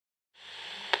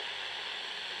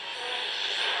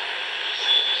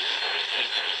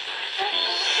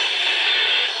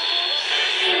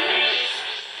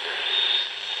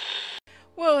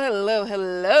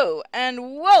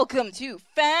Welcome to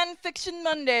Fan Fiction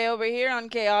Monday over here on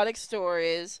Chaotic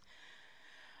Stories.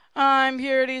 I'm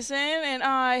Purity Sin, and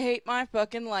I hate my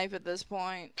fucking life at this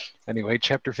point. Anyway,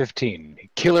 chapter 15,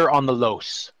 Killer on the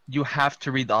Los. You have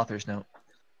to read the author's note.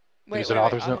 There's an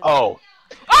author's note? Oh!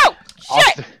 Oh!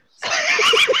 Shit!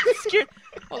 Scared.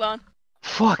 Hold on.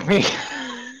 Fuck me.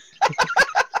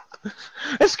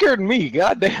 That scared me,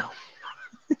 goddamn.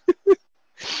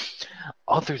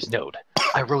 Author's note.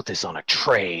 I wrote this on a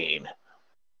train.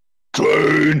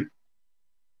 Train!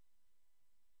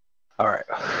 Alright.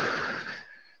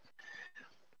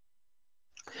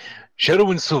 Shadow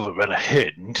and Silver ran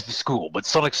ahead into the school, but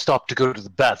Sonic stopped to go to the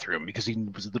bathroom because he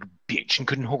was a little bitch and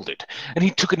couldn't hold it, and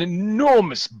he took an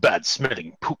enormous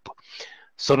bad-smelling poop.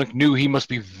 Sonic knew he must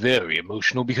be very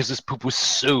emotional because this poop was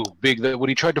so big that when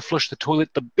he tried to flush the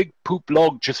toilet, the big poop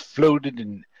log just folded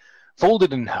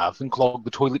in half and clogged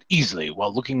the toilet easily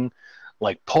while looking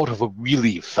like part of a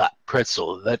really fat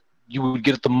pretzel that you would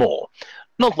get at the mall,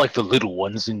 not like the little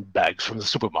ones in bags from the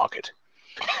supermarket.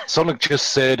 Sonic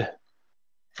just said,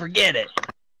 "Forget it,"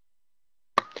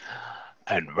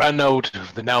 and ran out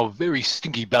of the now very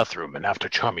stinky bathroom and after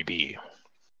Charmy Bee.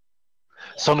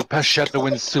 Sonic passed Shadow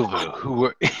and Silver, who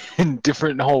were in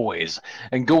different hallways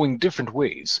and going different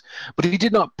ways, but he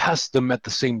did not pass them at the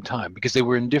same time because they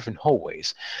were in different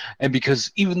hallways, and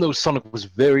because even though Sonic was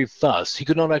very fast, he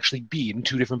could not actually be in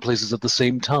two different places at the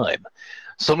same time.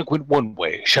 Sonic went one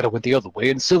way, Shadow went the other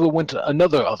way, and Silver went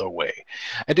another way,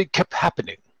 and it kept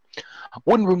happening.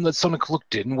 One room that Sonic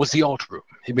looked in was the art room.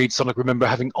 It made Sonic remember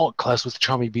having art class with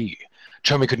Charmy Bee.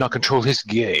 Charmy could not control his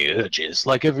gay urges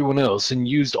like everyone else and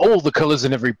used all the colors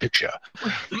in every picture.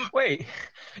 Wait,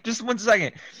 just 1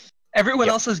 second. Everyone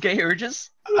else has gay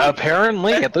urges?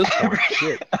 Apparently, at this point.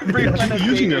 Shit. Everyone has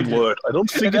using gay that urges. word. I don't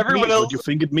think it means what you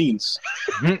think it means.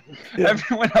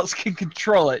 Everyone else can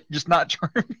control it, just not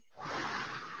Charmy.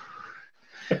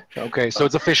 Okay, so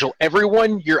it's official.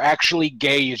 Everyone, you're actually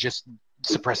gay, you just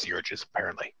suppress the urges,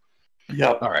 apparently.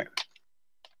 Yep. Alright.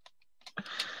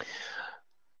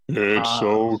 It's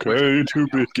okay to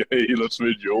be gay. Let's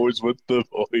rejoice with the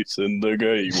voice in the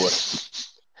gay way.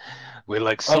 We're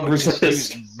like, Sonic just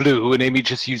used blue, and Amy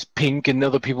just used pink, and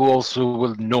other people also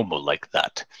were normal like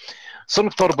that.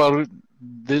 Sonic thought about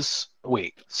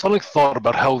Sonic thought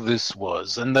about how this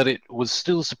was, and that it was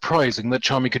still surprising that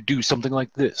Charmy could do something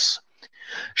like this.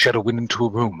 Shadow went into a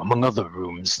room, among other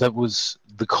rooms, that was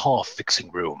the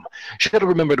car-fixing room. Shadow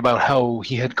remembered about how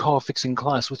he had car-fixing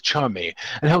class with Charmy,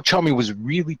 and how Charmy was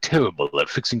really terrible at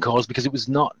fixing cars because it was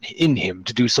not in him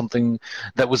to do something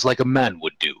that was like a man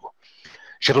would do.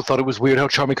 Shadow thought it was weird how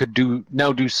Charmy could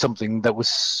now do something that was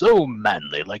so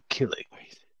manly, like killing.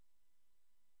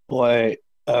 Wait,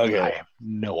 okay. I have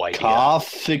no idea. Car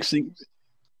fixing?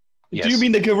 Yes. Do you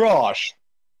mean the garage?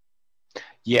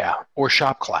 Yeah, or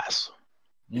shop class.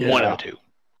 Yeah. One of the two.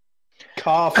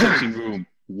 Car fixing room.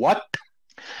 What?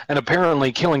 And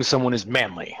apparently killing someone is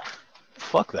manly.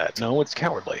 Fuck that. No, it's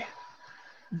cowardly.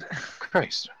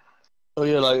 Christ. Oh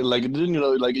yeah, like didn't you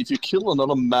know? Like if you kill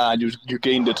another man, you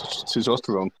gain the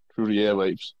testosterone through the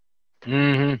airwaves.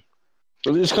 Mm-hmm.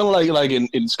 So it's kind of like in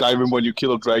Skyrim when you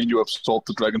kill a dragon, you absorb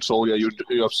the dragon soul. Yeah,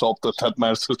 you absorb that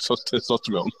man's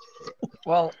testosterone.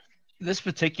 Well, this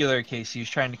particular case, he was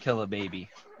trying to kill a baby.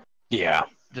 Yeah.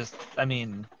 I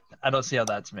mean, I don't see how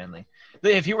that's manly.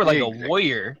 If you were like a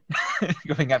warrior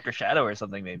going after Shadow or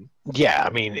something, maybe. Yeah, I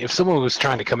mean, if someone was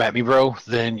trying to come at me, bro,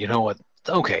 then you know what?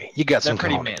 Okay, you got some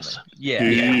pretty cojones. manly. Yeah.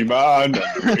 Hey man, and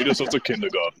the greatest of the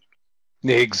kindergarten.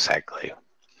 Exactly.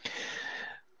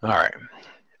 Alright.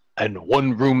 And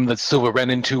one room that Silver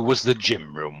ran into was the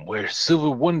gym room, where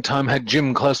Silver one time had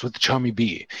gym class with Charmy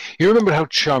Bee. He remembered how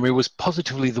Charmy was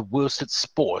positively the worst at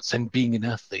sports and being an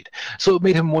athlete, so it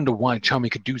made him wonder why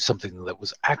Charmy could do something that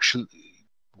was actually...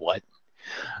 What?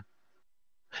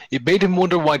 It made him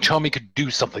wonder why Charmy could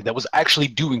do something that was actually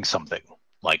doing something,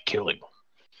 like killing.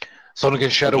 Sonic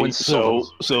and Shadow and Silver...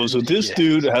 So this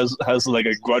dude has like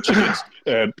a grudge against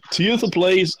Tears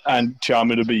Place and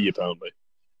Charmy the Bee, apparently.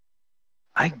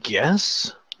 I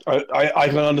guess. I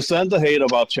can understand the hate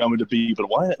about Charmy the Bee, but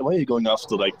why are you going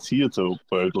after like theater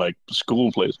for like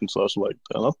school plays and such? Like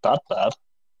they're not that bad,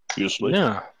 usually.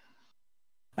 Yeah.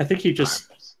 I think it's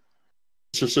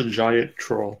just a giant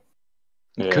troll.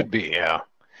 Yeah. Could be, yeah.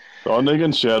 Sonic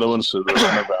and Shadow and Silver and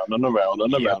around and around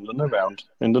and around and around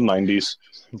in the 90s.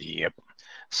 Yep.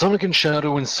 Sonic and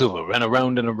Shadow and Silver ran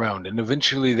around and around, and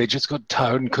eventually they just got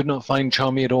tired and could not find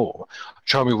Charmy at all.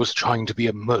 Charmy was trying to be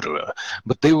a murderer,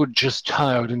 but they were just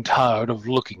tired of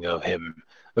looking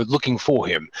for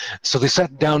him. So they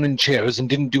sat down in chairs and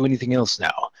didn't do anything else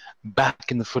now.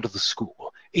 Back in the front of the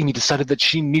school, Amy decided that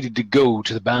she needed to go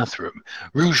to the bathroom.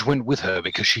 Rouge went with her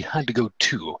because she had to go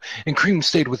too, and Cream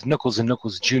stayed with Knuckles and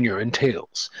Knuckles Jr. and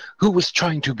Tails, who was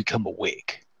trying to become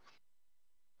awake.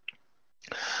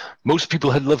 Most people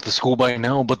had left the school by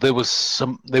now, but there were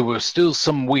still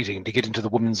some waiting to get into the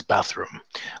women's bathroom.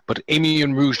 But Amy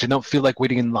and Rouge did not feel like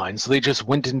waiting in line, so they just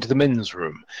went into the men's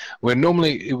room, where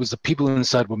normally it was the people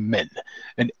inside were men,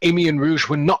 and Amy and Rouge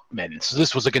were not men, so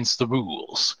this was against the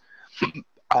rules.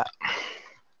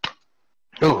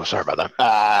 Oh, sorry about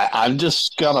that. I'm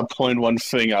just gonna point one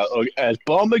thing out. As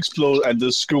bomb explodes and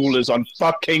the school is on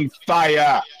fucking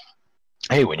fire.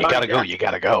 Hey, when you gotta go, you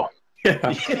gotta go. Yeah,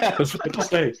 that's what I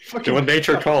say. When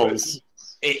nature calls.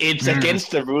 It's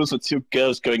against the rules of two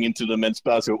girls going into the men's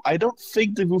bathroom. I don't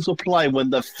think the rules apply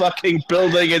when the fucking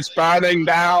building is burning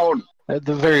down.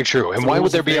 Very true. And The why would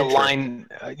rules there of be a nature. line?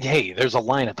 Hey, there's a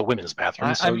line at the women's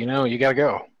bathroom, so you gotta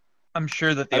go. I'm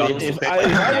sure that the I mean, audience if will I- pick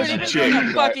if up I on was There'd that. a even chick, be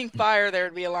a fucking fire.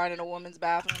 There'd be a line in a woman's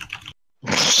bathroom.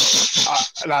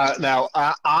 Now,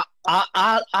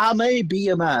 I may be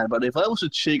a man, but if I was a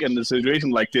chick in a situation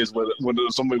like this where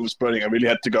somebody was burning, I really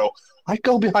had to go, I'd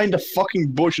go behind a fucking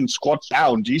bush and squat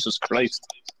down. Jesus Christ.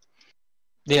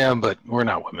 Yeah, but we're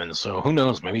not women, so who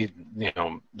knows? Maybe,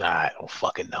 I don't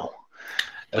fucking know.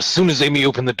 As soon as Amy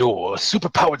opened the door, a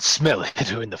superpowered smell hit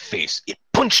her in the face. It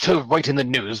punched her right in the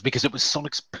nose because it was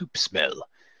Sonic's poop smell.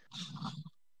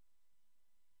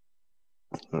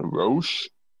 Roche?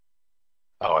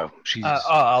 Oh, she's...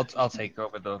 I'll take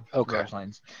over the Okay. Rouge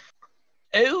lines.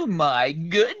 Oh my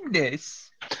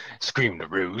goodness! screamed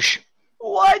Rouge.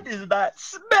 What is that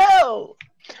smell?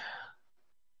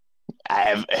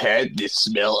 I've heard this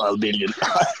smell a million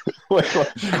times. I've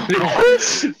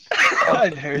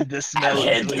heard the smell. I've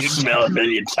heard this smell a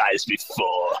million times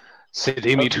before. Said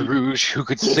Amy to Rouge, who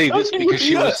could say this because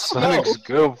she was Sonic's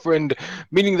girlfriend,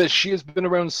 meaning that she has been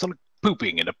around Sonic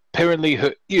pooping, and apparently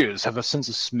her ears have a sense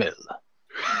of smell.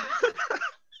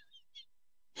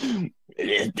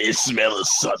 This smell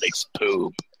is Sonic's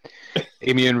poop.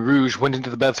 Amy and Rouge went into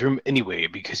the bathroom anyway,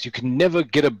 because you can never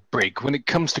get a break when it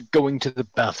comes to going to the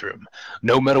bathroom.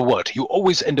 No matter what, you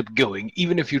always end up going,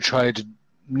 even if you try to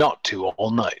not to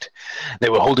all night. They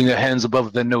were holding their hands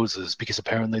above their noses, because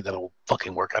apparently that'll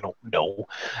fucking work, I don't know.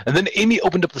 And then Amy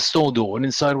opened up the stall door, and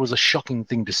inside was a shocking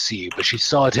thing to see, but she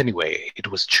saw it anyway.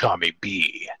 It was Charmy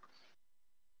B.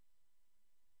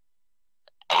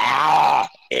 Ah,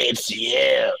 it's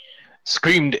you.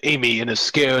 Screamed Amy in a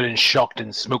scared and shocked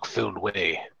and smoke-filled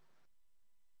way.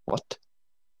 What?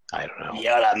 I don't know.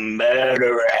 You're a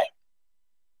murderer.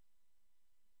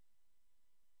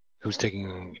 Who's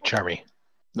taking Charmy?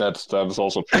 That is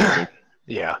also true.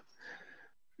 Yeah,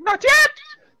 Not yet.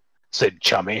 said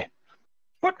Charmy.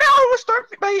 But now I will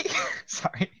start by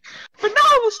sorry. But now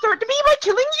I will start to be by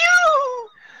killing you.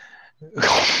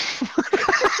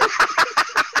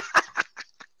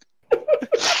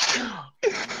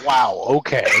 Wow,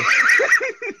 okay.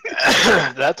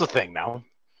 That's a thing now.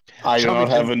 I do not Charmy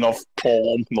have enough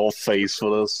palm nor face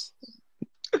for this.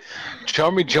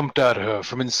 Charmy jumped at her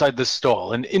from inside the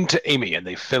stall and into Amy, and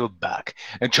they fell back.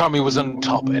 And Charmy was on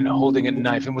top and holding a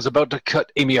knife and was about to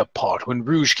cut Amy apart when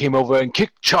Rouge came over and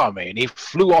kicked Charmy, and he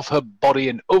flew off her body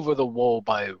and over the wall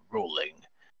by rolling.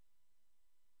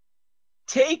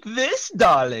 Take this,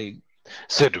 darling.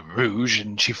 Said Rouge,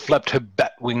 and she flapped her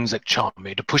bat wings at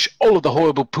Charmy to push all of the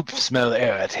horrible poop smell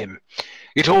air at him.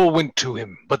 It all went to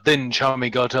him, but then Charmy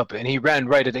got up and he ran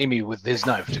right at Amy with his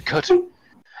knife to cut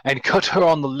her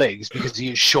on the legs because he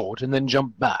is short, and then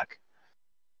jumped back.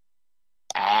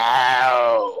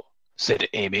 Ow! Said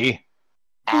Amy.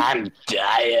 I'm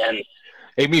dying.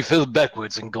 Amy fell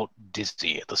backwards and got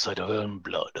dizzy at the sight of her own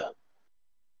blood.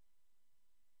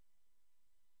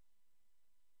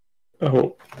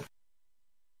 Oh,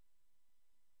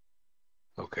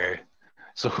 Okay.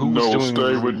 So who's doing...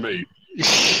 stay with me.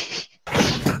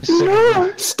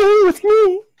 said, stay with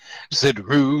me. said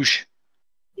Rouge.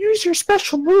 Use your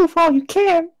special move while you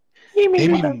can.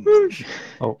 Amy- Rouge.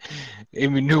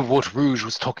 Amy knew what Rouge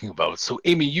was talking about, so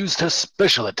Amy used her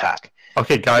special attack.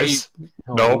 Okay, guys.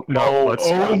 No, let's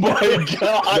Oh my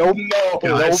god, no.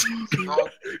 Guys.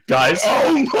 Guys.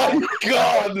 Oh my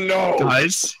god, no.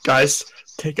 Guys,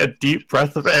 take a deep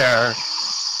breath of air.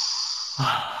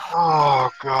 Oh,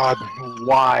 God.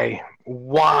 Why?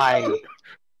 Why?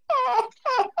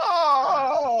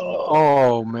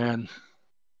 Oh, man.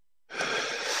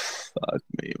 Fuck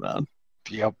me, man.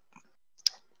 Yep.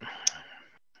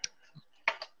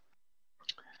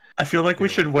 I feel like we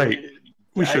should wait.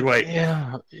 We should wait.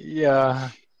 Yeah.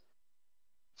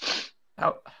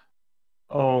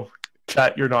 Oh,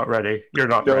 chat, you're not ready. You're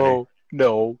not ready.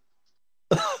 No.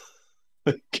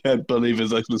 I can't believe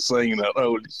it's actually saying that.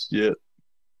 Holy shit.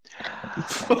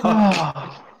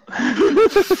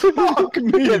 Fuck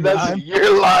me, Yeah, that's man.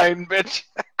 your line, bitch.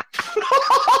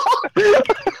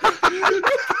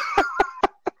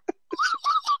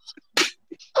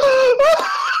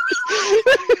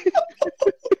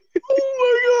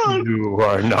 Oh my god. You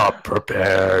are not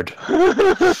prepared.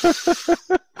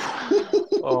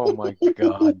 Oh my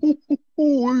god.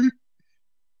 Well,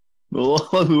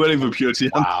 we're waiting for purity.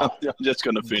 Wow. I'm just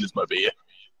gonna finish my beer.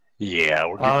 Yeah,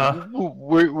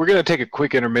 we're gonna take a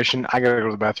quick intermission. I gotta go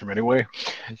to the bathroom anyway,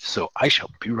 so I shall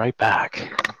be right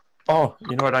back. Oh,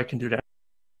 you know what I can do that?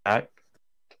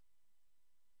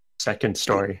 Second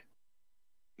story.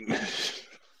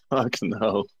 Fuck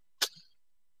no.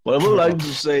 Well, I would like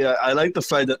to say I like the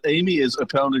fact that Amy is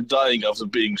apparently dying after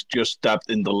being just stabbed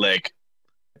in the leg.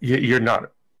 You're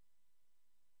not.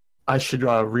 I should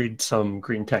read some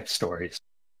green text stories.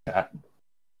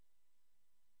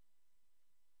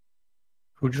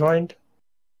 Who joined?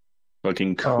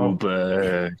 Fucking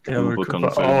Cooper. Cooper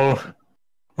confirmed. Oh,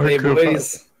 Hey, Cooper.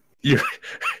 boys.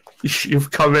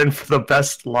 You've come in for the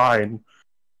best line.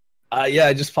 Yeah,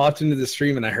 I just popped into the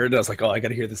stream and I heard it. I was like, oh, I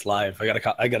gotta hear this live. I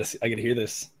gotta hear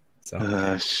this. So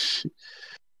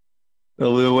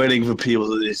Well, we were waiting for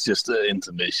people. It's just an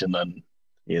intermission, and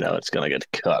it's gonna get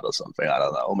cut or something. I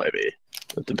don't know. Maybe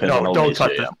it depends on how don't busy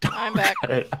cut I am. I'm back.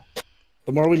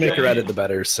 the more we make her edit, the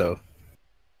better. So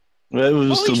Well, we were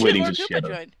Holy still shit, waiting Lord for Koopa Shadow.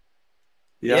 joined.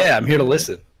 yeah, I'm here to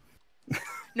listen.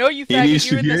 No, you He needs faggot,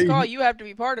 to you're in this hear call. you. You have to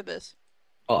be part of this.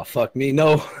 Oh fuck me,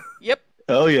 no. Yep.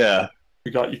 Oh yeah.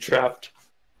 We got you trapped.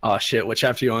 Oh shit, what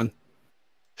chapter you on?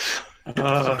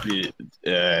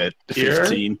 Here?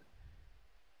 15.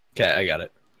 Okay, I got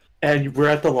it. And we're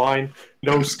at the line.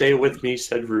 No, stay with me,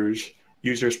 said Rouge.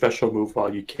 Use your special move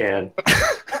while you can.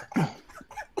 All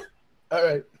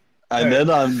right. And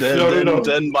No.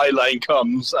 then my line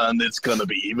comes, and it's gonna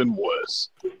be even worse.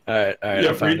 All right.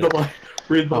 Yeah, I found read the it. line.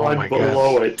 Read the Oh line my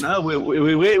below it. No,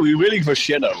 we're waiting for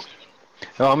Shadow.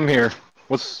 Oh, I'm here.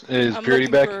 Is I'm Purity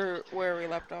looking back? for where we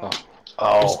left off. Is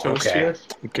Oh, Toast okay. here?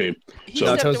 Okay. He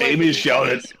So stepped away Amy from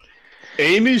shouted. things.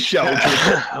 Amy shouted.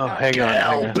 Oh, hang on.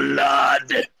 Hang on.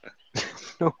 blood.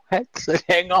 No,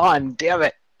 hang on. Damn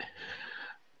it.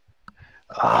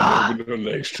 Ah,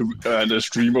 And a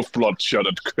stream of blood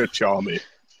shuddered Charmy.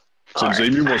 Since Alright.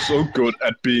 Amy was so good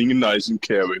at being nice and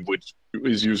caring, which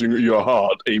is using your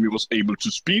heart, Amy was able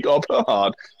to speed up her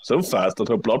heart so fast that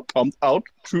her blood pumped out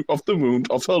of the wound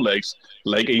of her legs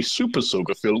like a super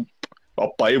soaker filled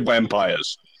up by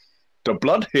vampires. The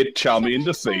blood hit Charmy in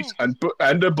the face and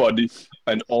the body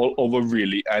and all over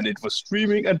really, and it was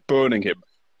streaming and burning him.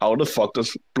 How the fuck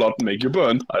does blood make you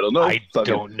burn? I don't know. I Fuck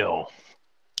it. don't know.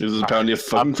 This is apparently a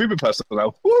fucking creepypasta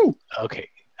now. Woo! Okay,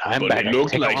 I'm But back. it I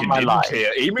looked take like over he my didn't life.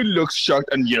 care. Amy looked shocked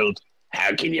and yelled,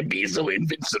 "How can you be so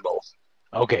invincible?"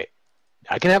 Okay,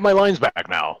 I can have my lines back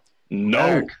now.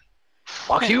 No.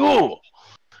 Fuck you.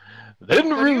 Then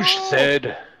Rouge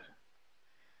said.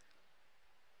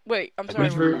 Wait, I'm sorry.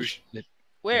 Who's Rouge?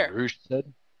 Where? Rouge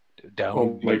said. Down.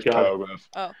 Oh my god.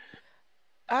 Paragraph.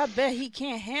 I bet he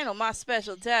can't handle my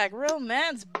special attack.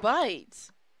 Romance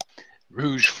bites.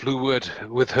 Rouge flew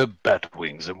with her bat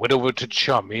wings and went over to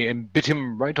Charmy and bit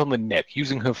him right on the neck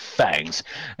using her fangs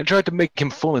and tried to make him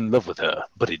fall in love with her,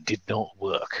 but it did not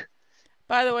work.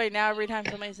 By the way, now every time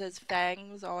somebody says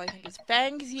fangs, all I think is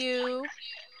fangs you.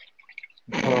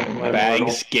 Oh my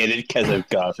Bangs, get it because of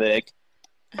Gothic.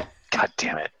 God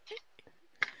damn it.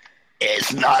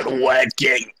 It's not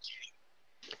working.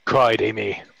 Cried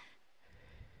Amy.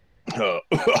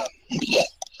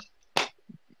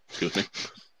 Excuse me.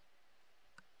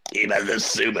 Even the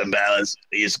superpowers,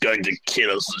 he's going to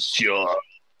kill us for sure.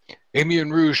 Amy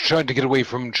and Rouge tried to get away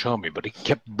from Charmy, but he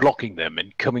kept blocking them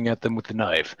and coming at them with the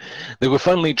knife. They were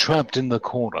finally trapped in the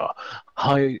corner,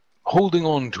 holding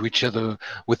on to each other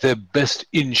with their best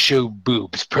in-show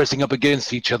boobs, pressing up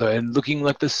against each other and looking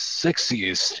like the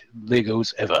sexiest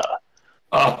Legos ever.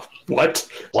 What?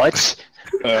 What?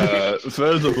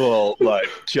 First of all,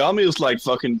 Charmy is like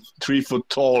fucking 3 foot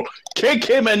tall. Kick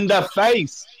him in the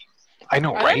face! I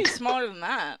know, I think right? he's smaller than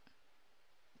that.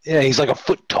 Yeah, he's like a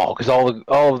foot tall, because all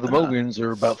of the Mogans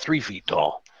are about 3 feet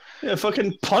tall. Yeah,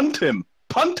 fucking punt him.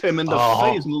 Punt him in the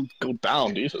face and he'll go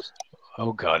down, Jesus.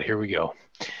 Oh god, here we go.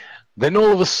 Then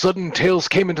all of a sudden, Tails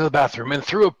came into the bathroom and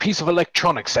threw a piece of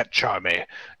electronics at Charmy.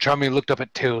 Charmy looked up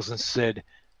at Tails and said,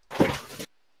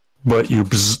 But you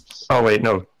bzz. Oh wait,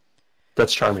 no.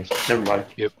 That's Charmy. Never mind.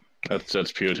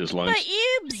 That's Purity's lines. But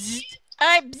you bzzzt,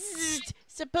 I bzzzt,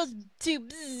 supposed to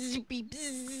bzzzt, be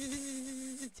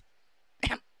bzzzt.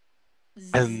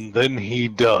 And then he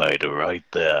died right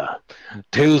there.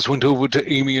 Tails went over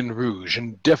to Amy and Rouge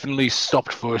and definitely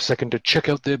stopped for a second to check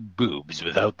out their boobs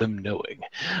without them knowing,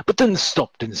 but then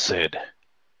stopped and said,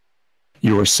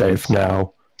 You are safe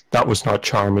now. That was not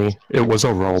Charmy. It was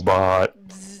a robot.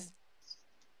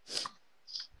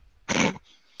 A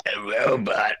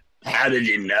robot? How did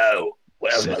you know?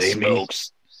 Where's Said my Amy.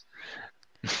 smokes?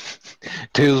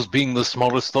 Tails, being the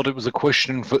smallest, thought it was a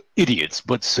question for idiots,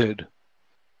 but said,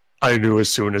 I knew as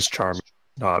soon as Charmy was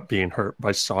not being hurt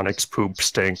by Sonic's poop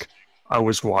stink. I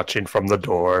was watching from the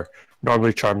door.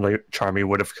 Normally Charmy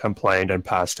would have complained and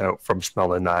passed out from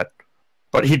smelling that.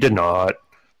 But he did not.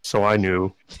 So I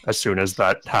knew. As soon as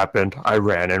that happened, I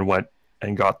ran and went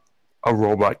and got a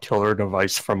robot killer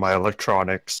device from my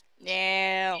electronics.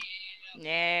 No.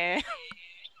 No.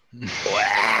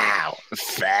 Wow,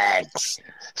 thanks.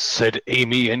 said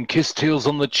Amy, and kissed Tails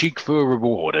on the cheek for a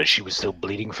reward as she was still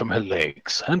bleeding from her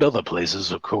legs and other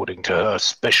places according to her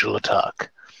special attack.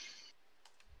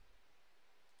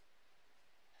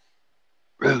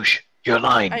 Rouge, you're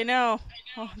lying. I know.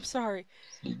 Oh, I'm sorry.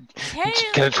 Tails,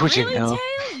 Kind of twitching really, now.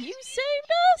 Tails? You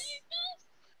saved us?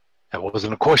 That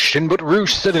wasn't a question, but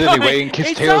Rouge said it anyway and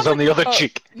kissed It Tails sounds on the like- other oh,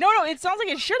 cheek. No, it sounds like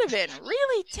it should have been.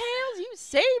 Really, Tails? You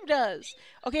saved us.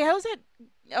 Okay, how's that?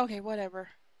 Okay, whatever.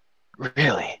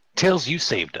 Really? Tails, you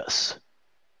saved us.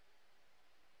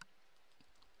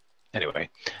 Anyway,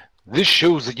 this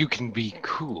shows that you can be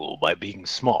cool by being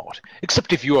smart,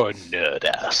 except if you are a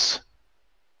nerd-ass.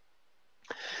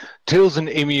 Tails and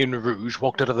Amy and Rouge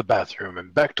walked out of the bathroom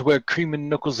and back to where Cream and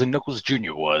Knuckles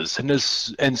Jr. was,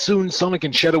 and soon Sonic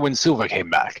and Shadow and Silver came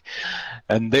back,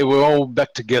 and they were all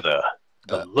back together.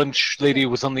 The lunch lady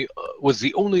was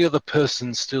the only other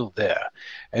person still there,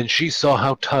 and she saw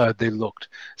how tired they looked,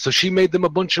 so she made them a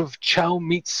bunch of chow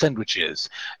meat sandwiches,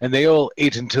 and they all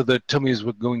ate until their tummies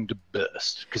were going to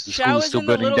burst because the school Shao was is still in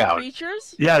the burning little down.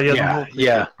 creatures? Yeah, the Yeah, little-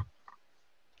 yeah.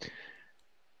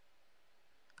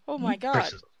 Oh my god.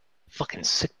 Versus fucking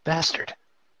sick bastard.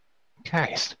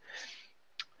 Christ.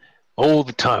 All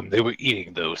the time they were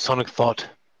eating, though, Sonic thought.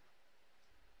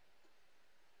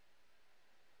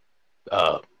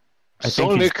 I think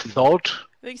Sonic thought.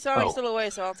 I think Sonic's Oh. still away,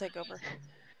 so I'll take over.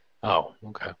 Oh,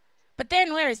 okay. But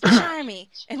then where's Charmy?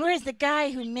 And where's the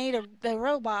guy who made the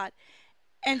robot?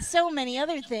 And so many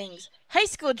other things. High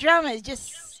school drama is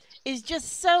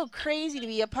just so crazy to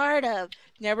be a part of.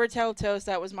 Never tell Toast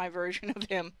that was my version of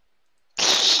him.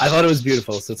 I thought it was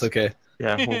beautiful, so it's okay.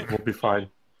 Yeah, we'll be fine.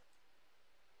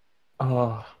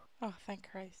 Oh, thank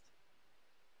Christ.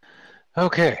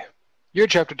 Okay. Your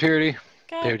chapter, Tyranny.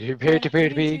 God, Give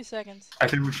me 2 seconds. I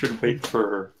think we should wait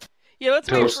for. Yeah, let's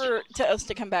Toast. wait for Toast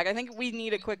to come back. I think we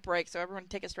need a quick break, so everyone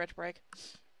take a stretch break.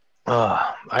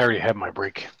 I already had my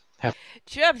break.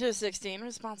 Chapter 16,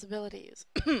 Responsibilities.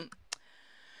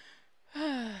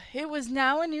 It was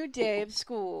now a new day of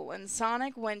school, and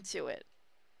Sonic went to it.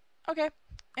 Okay.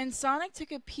 And Sonic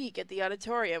took a peek at the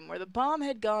auditorium where the bomb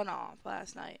had gone off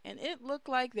last night, and it looked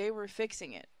like they were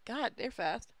fixing it. God, they're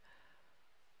fast.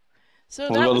 So I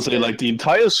was that about was to say, good. like, the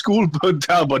entire school burned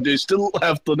down, but they still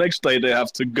have, the next day, they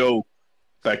have to go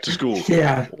back to school.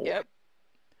 Yeah. Yep.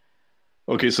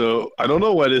 Okay, so I don't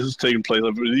know why this is taking place.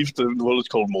 I believe the world is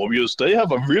called Mobius. They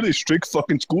have a really strict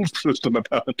fucking school system,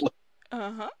 apparently.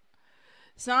 Uh-huh.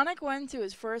 Sonic went to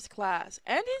his first class,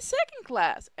 and his second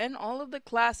class, and all of the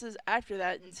classes after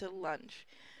that until lunch.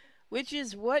 Which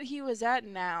is what he was at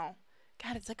now.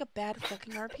 God, it's like a bad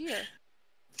fucking RP here.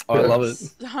 Oh, I love it.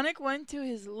 Sonic went to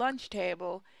his lunch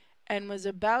table and was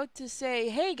about to say,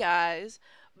 "Hey guys,"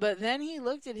 but then he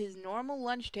looked at his normal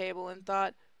lunch table and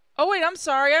thought, "Oh wait, I'm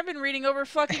sorry, I've been reading over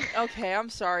fucking..." Okay, I'm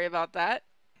sorry about that.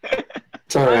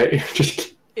 It's alright.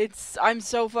 Just I'm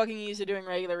so fucking used to doing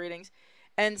regular readings.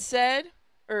 And said,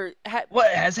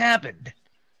 What has happened?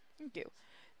 Thank you.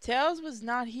 Tails was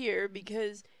not here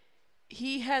because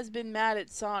he has been mad at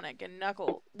Sonic and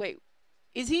Knuckles. Wait,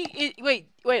 is he? Wait.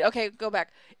 Okay, go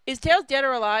back. Is Tails dead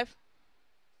or alive?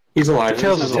 he's alive.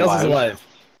 Tails is Tails is alive.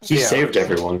 He Yeah. saved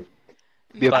everyone.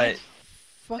 But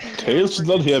Fucking Tails is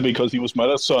remember. not here because he was mad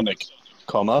at Sonic,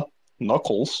 comma,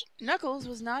 Knuckles. Knuckles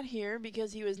was not here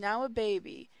because he was now a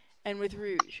baby and with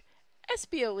Rouge.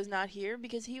 Espio was not here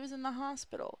because he was in the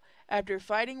hospital after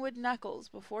fighting with Knuckles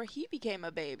before he became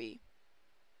a baby.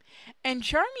 And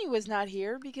Charmy was not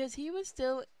here because he was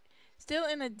still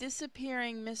in a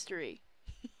disappearing mystery.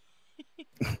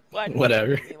 Why did you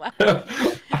Whatever. make me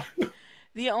laugh?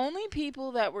 The only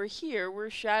people that were here were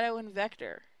Shadow and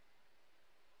Vector,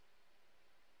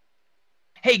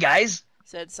 hey guys,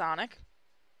 said Sonic.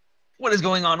 what is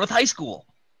going on with high school?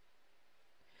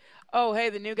 Oh, hey,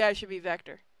 the new guy should be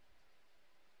Vector.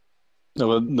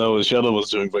 No, Shadow was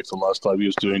doing Vector last time. He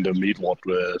was doing the meat what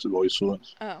voice for it.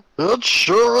 Oh. It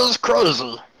sure is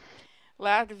crazy.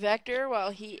 Laughed Vector while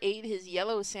he ate his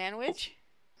yellow sandwich.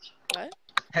 What?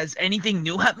 Has anything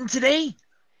new happened today?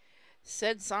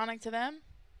 Said Sonic to them.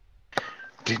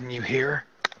 Didn't you hear?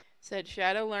 Said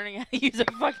Shadow, learning how to use a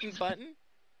fucking button.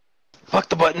 Fuck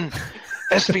the button.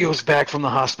 Espio's back from the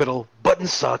hospital.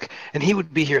 Buttons suck, and he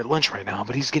would be here at lunch right now,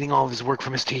 but he's getting all of his work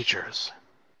from his teachers.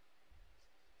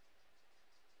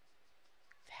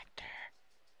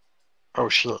 Oh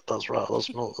shit, that's right.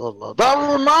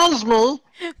 That reminds me.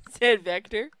 Said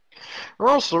Vector.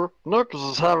 Also,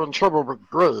 Knuckles is having trouble with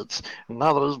grades, and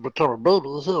now that he's become a baby,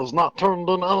 he has not turned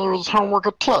in any of his homework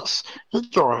or tests. He's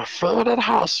going to fail at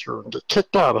high school and get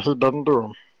kicked out if he doesn't do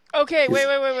them. Okay, wait.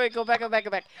 Go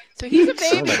back. So he's a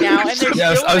baby now, and they're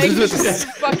Yes, still I was making just-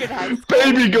 him fucking high school.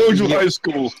 Baby going to high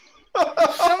school.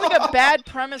 Sounds like a bad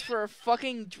premise for a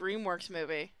fucking DreamWorks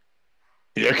movie.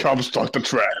 Here comes Dr.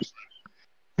 Tran.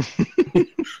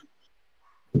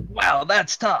 Wow,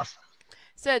 that's tough.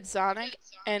 Said Sonic,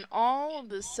 and all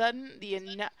of a sudden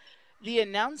the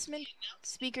announcement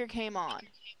speaker came on.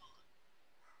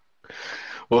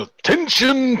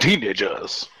 Attention,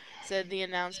 teenagers. Said the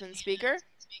announcement speaker.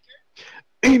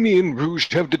 Amy and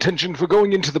Rouge have detention for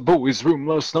going into the boys' room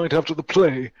last night after the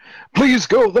play. Please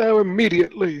go there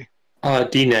immediately.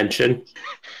 Denention.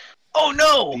 Oh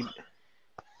no!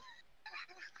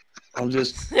 I'm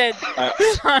just Said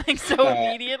Sonic so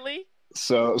immediately.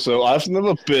 so I've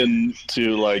never been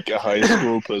to like a high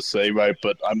school per se, right?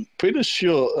 But I'm pretty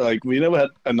sure like we never had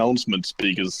announcement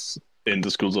speakers in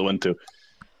the schools I went to.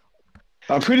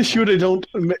 I'm pretty sure they don't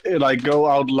like go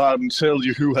out loud and tell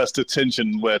you who has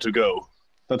detention where to go.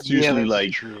 That's usually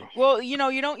like true. Well, you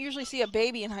don't usually see a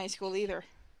baby in high school either.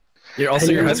 Your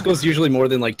high school is usually more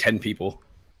than like 10 people.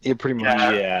 Yeah, pretty much.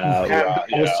 yeah.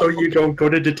 Also, you don't go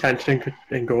to detention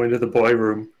and go into the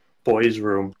boys'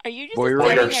 room. Are you just Boy, Like,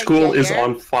 saying our school is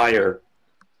on fire.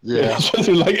 Yeah.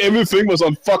 like everything was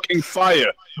on fucking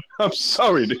fire. I'm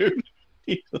sorry, dude.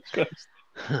 Jesus Christ.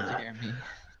 Dear me.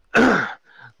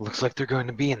 Looks like they're going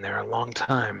to be in there a long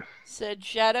time. Said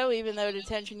Shadow, even though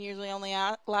detention usually only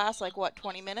lasts like what,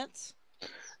 20 minutes?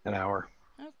 An hour.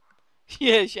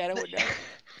 Yeah, Shadow would know.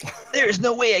 There is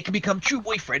no way I can become true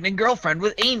boyfriend and girlfriend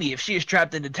with Amy if she is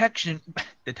trapped in detention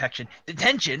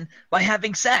by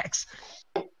having sex.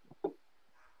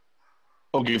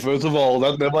 Okay, first of all,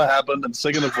 that never happened, and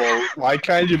second of all, why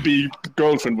can't you be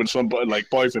girlfriend with somebody, like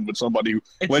boyfriend with somebody who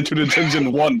went to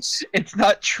detention once? It's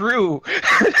not true.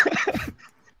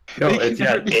 No, They can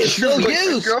never be it's true no boyfriend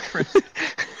use. girlfriend.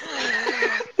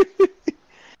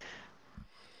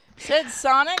 Said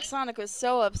Sonic. Sonic was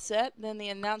so upset, then the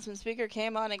announcement speaker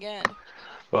came on again.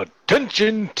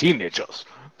 Attention, teenagers.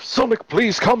 Sonic,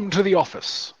 please come to the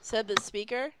office. Said the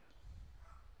speaker.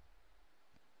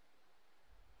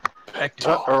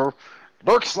 Uh-oh.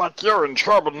 Looks like you're in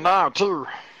trouble now, too.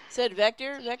 Said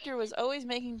Vector. Vector was always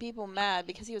making people mad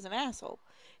because he was an asshole.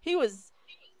 He was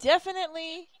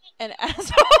definitely an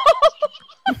asshole.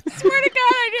 Swear to God,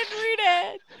 I didn't read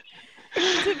it.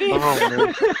 To be Oh,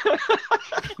 man.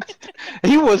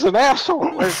 He was an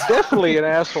asshole. Was definitely an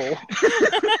asshole.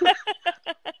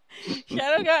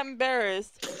 Shadow got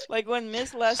embarrassed, like when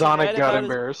Miss Lesson Sonic read got about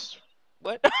embarrassed.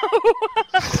 What?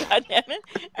 God damn it!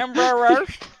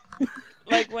 Embarrassed.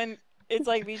 Like when it's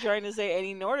like me trying to say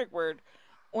any Nordic word.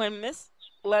 When Miss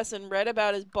Lesson read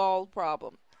about his bald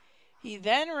problem, he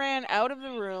then ran out of the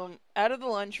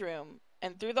lunchroom,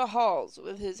 and through the halls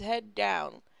with his head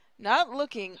down, not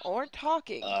looking or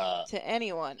talking to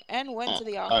anyone, and went to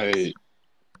the office.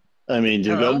 I mean,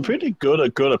 you got pretty good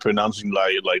at pronouncing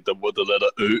like the letter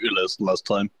Ö last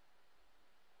time.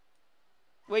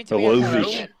 Wait till That we have was more the-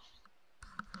 again.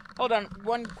 Hold on,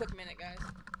 one quick minute, guys.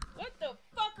 What the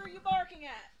fuck are you barking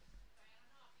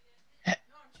at?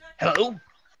 Hello?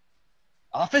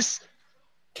 Office?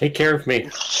 Take care of me.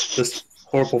 This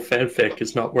horrible fanfic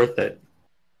is not worth it.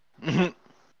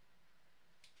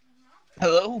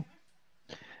 Hello?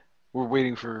 We're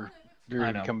waiting for I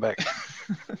Yuri know. to come back.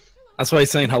 That's why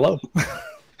he's saying hello. Wait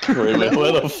a minute,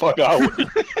 where the fuck are we?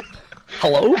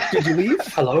 Hello? Did you leave?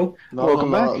 Hello? No,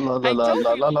 Welcome back.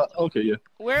 Okay, yeah.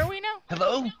 Where are we now?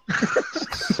 Hello?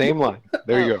 Same line.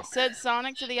 There you go. Said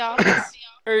Sonic to the office.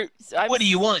 What do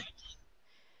you want?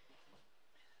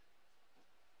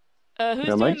 Who's Yeah,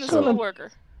 doing Mike, the so- school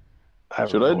worker? I have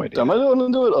Should no I? idea. Am I the one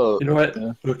to do it? Or... You know what?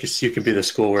 Yeah. Lucas, you can be the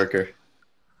school worker.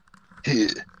 Here,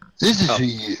 this is for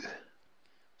you.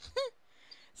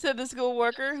 Said the school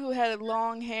worker who had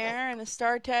long hair and a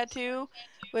star tattoo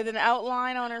with an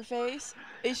outline on her face.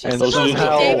 Is she And supposed to be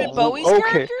somehow- David Bowie's okay.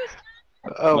 character?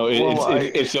 Oh, No, well,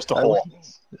 it's just a I- whore.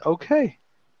 Okay.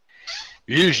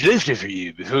 Here's lifted for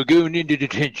you before going into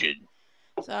detention.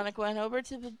 Sonic went over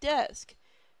to the desk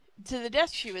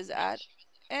she was at,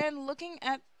 and looking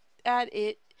at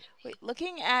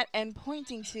and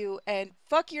pointing to and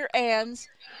fuck your ands,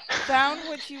 found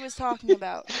what she was talking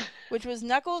about, which was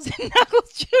Knuckles and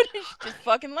Knuckles Jr. just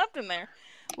fucking left him there,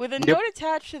 with a note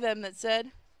attached to them that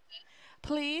said,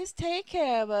 "Please take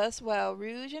care of us while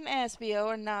Rouge and Espio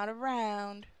are not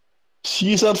around."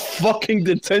 She's at fucking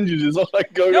detention. She's not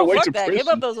like going No, away fuck to that. prison.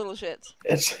 Give up those little shits.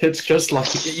 It's just like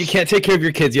You can't take care of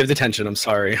your kids. You have detention. I'm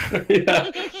sorry.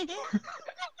 yeah.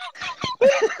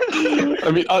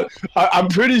 I mean, I'm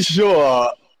pretty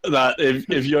sure that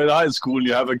if you're in high school and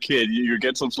you have a kid, you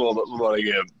get some sort of like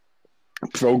a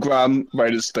program by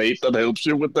the state that helps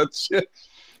you with that shit.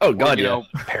 Oh God, you yeah. know,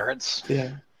 parents.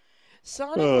 Yeah.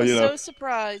 Sonic Oh, was you know. so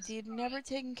surprised he'd never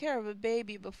taken care of a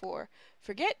baby before.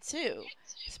 Forget two,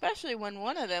 especially when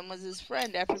one of them was his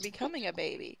friend after becoming a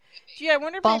baby. Gee, I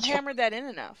wonder if they've Thanks for- hammered that in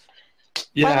enough. Thanks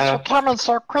Yeah. for coming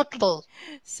so quickly.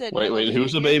 Said Wait, Knuckles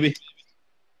who's the Jr. baby?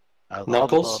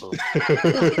 Knuckles?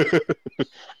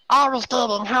 I was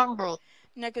getting hungry.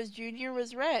 Knuckles Jr.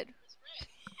 was red.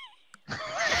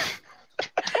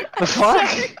 The fuck?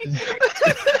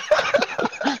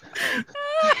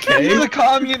 You're the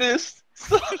communist.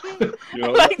 You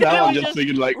know, Like, now that I'm was just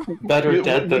thinking like Better with,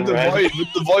 dead than with the red. voice, with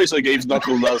the voice I gave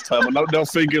Knuckles last time, I'm now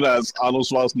thinking as Arnold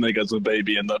Schwarzenegger as a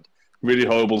baby in that really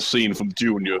horrible scene from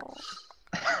Junior.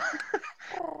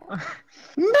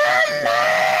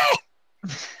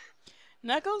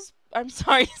 Knuckles, I'm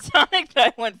sorry, Sonic,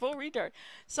 I went full retard.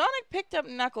 Sonic picked up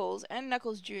Knuckles and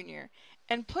Knuckles Jr.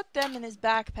 and put them in his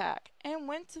backpack and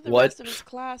went to the What? rest of his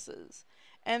classes.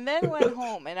 And then went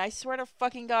home, and I swear to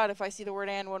fucking God if I see the word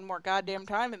 "and" one more goddamn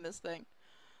time in this thing.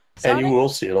 And you Sonic, will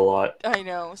see it a lot. I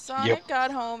know. Sonic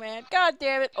got home and, god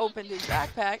damn it, opened his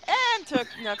backpack and took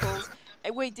Knuckles.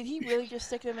 Wait, did he really just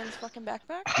stick them in his fucking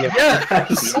backpack?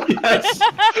 Yes.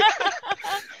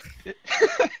 Yes.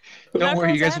 Don't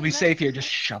worry, you guys will and be safe here. Just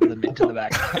shove them into the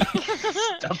back,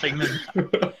 stuffing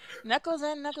them. Knuckles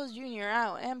and Knuckles Jr.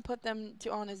 out and put them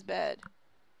on his bed,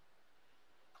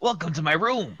 Welcome to my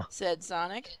room. said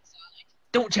Sonic.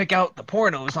 Don't check out the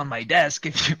pornos on my desk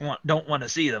if you don't want to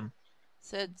see them.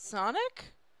 Said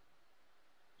Sonic?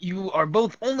 You are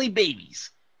both only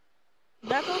babies.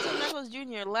 Knuckles and Knuckles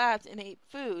Jr. laughed and ate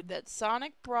food that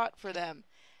Sonic brought for them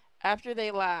after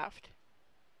they laughed.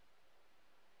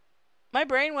 My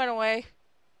brain went away.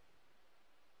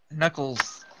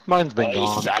 Knuckles. Mine's been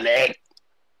gone.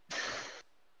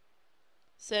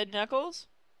 Said Knuckles.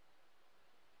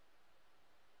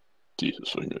 Jesus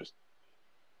fingers.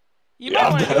 You Yeah, might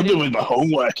I'm want to helping with my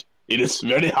homework. It is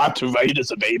very hard to write as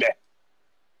a baby.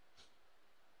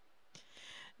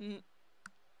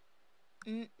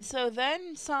 So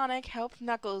then Sonic helped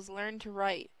Knuckles learn to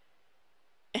write.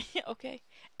 Okay.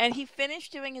 And he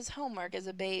finished doing his homework as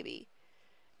a baby.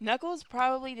 Knuckles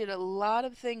probably did a lot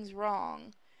of things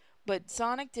wrong, but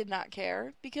Sonic did not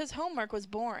care because homework was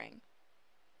boring.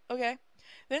 Okay.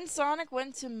 Then Sonic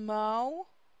went to mow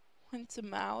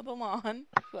the lawn.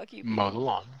 Fuck you. Mow the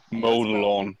lawn. Mow the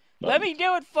lawn. Let me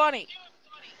do it funny.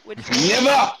 Which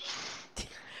Never!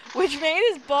 which made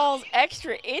his balls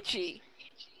extra itchy.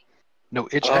 No,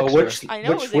 itch extra. I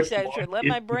know it was which extra. lawn Let is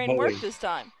my he brain work mowing? this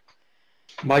time.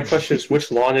 My question is, which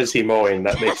lawn is he mowing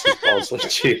that makes his balls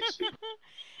itchy?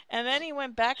 And then he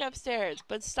went back upstairs,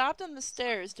 but stopped on the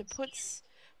stairs to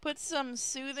put some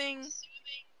soothing.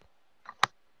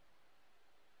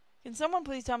 Can someone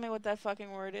please tell me what that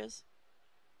fucking word is?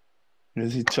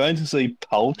 Is he trying to say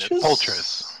pouches?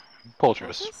 Poultice.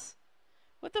 Poultice. Poultice?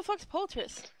 What the fuck's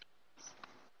poultice?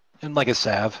 And like a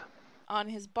salve. On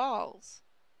his balls.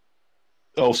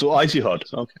 Oh, so icy hot.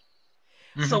 Okay.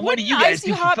 So what do you Wouldn't guys icy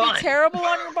do for hot fun? be terrible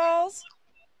on your balls?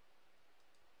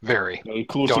 Very. It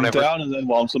cools Don't them ever- down and then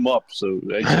warms them up. So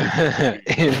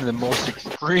In the most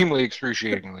extremely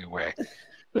excruciatingly way.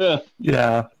 yeah.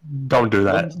 Yeah, don't do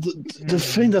that. The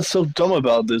thing that's so dumb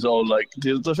about this, all like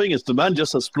the thing is, the man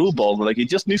just has blue balls. But like, he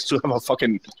just needs to have a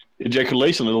fucking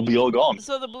ejaculation. It'll be all gone.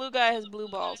 So the blue guy has blue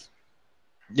balls.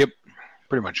 Yep.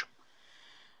 Pretty much.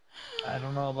 I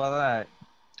don't know about that.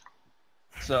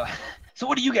 So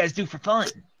what do you guys do for fun?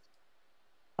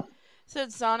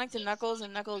 Said Sonic to Knuckles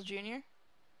and Knuckles Jr.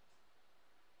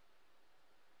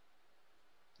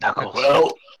 Knuckles.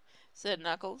 Well, Said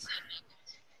Knuckles.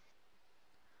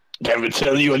 can we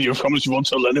tell you and you promise you won't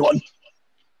tell anyone?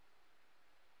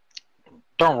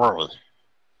 Don't worry.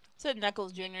 Said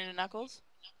Knuckles Jr. to Knuckles.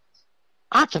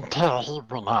 I can tell he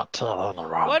will not tell anyone.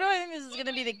 Why do I think this is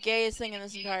gonna be the gayest thing in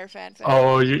this entire fanfic?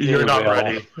 Oh, you're not will.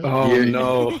 ready. Oh Yeah.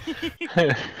 no.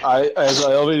 As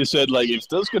I already said, like if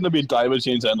there's gonna be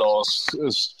Divergence and or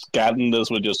Scatten this,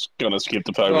 we're just gonna skip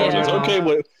the paragraphs. It's Yeah. okay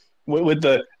with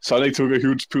the Sonic took a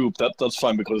huge poop. That's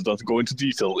fine because it doesn't go into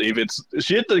detail. If it's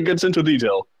shit that gets into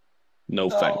detail, no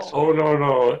thanks. Oh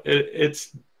no.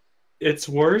 It's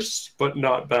worse, but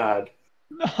not bad.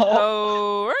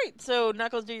 Oh, right. So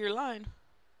Knuckles, do your line.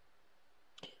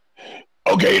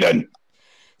 Okay then.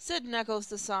 Said Knuckles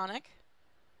to Sonic.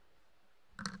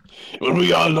 When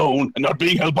we are alone and not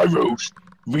being held by Rouge,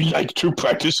 we like to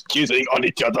practice kissing on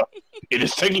each other. It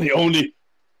is technically only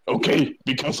okay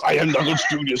because I am Knuckles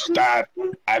Jr.'s dad,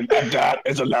 and dad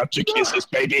is allowed to kiss his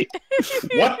baby.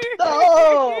 What?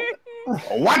 No!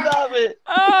 What? Stop it!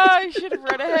 Oh, I should have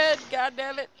read ahead. God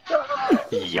damn it.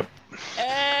 Yep.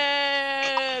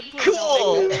 And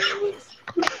Cool.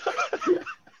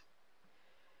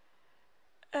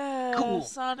 Cool.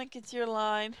 Sonic, it's your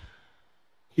line.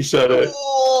 He said it.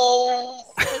 Oh!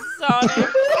 Said Sonic.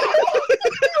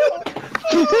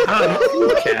 I'm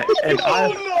Cool Cat, and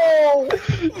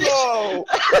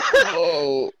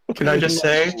No! Can I just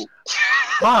say,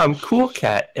 I'm Cool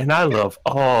Cat, and I love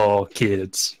all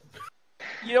kids.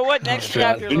 You know what? Next God.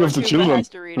 chapter, Think Lord of the Koopa children. has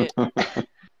to read it.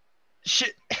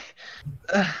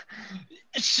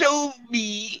 Show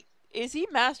me. Is he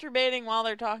masturbating while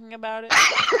they're talking about it?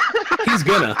 He's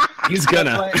gonna.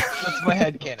 That's my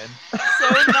headcanon.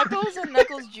 So Knuckles and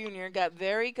Knuckles Jr. got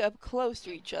very up close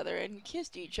to each other and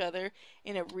kissed each other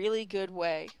in a really good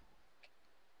way.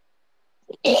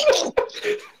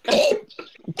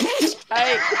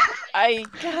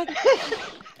 God.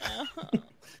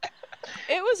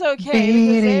 It was okay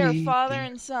because they are father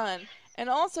and son, and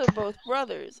also both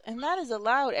brothers, and that is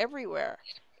allowed everywhere.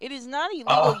 It is not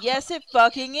illegal. Yes, it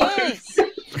fucking is.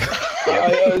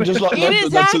 Just like It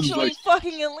is that's actually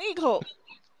fucking illegal.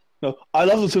 No, I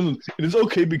love the sentence. It is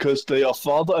okay because they are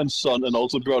father and son and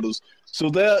also brothers. So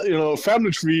their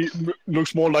family tree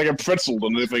looks more like a pretzel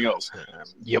than anything else.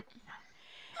 Yep.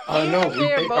 Even No, if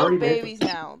they are they already both made babies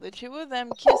now, the two of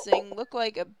them kissing looked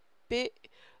like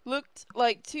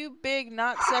two big,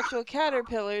 not sexual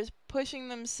caterpillars pushing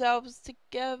themselves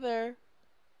together.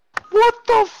 What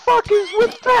the fuck is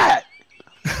with that?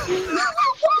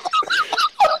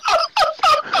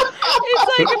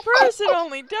 It's like a person,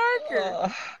 only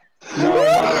darker.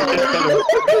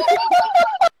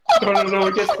 No,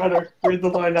 it gets better. Read the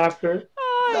line after.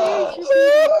 Oh, I hate you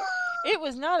people. It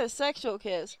was not a sexual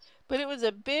kiss, but it was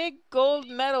a big gold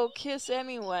medal kiss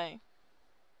anyway.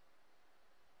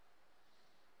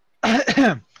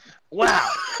 Wow.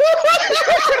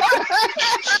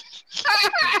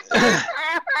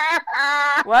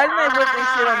 Why didn't I put this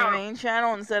shit on the main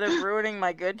channel instead of ruining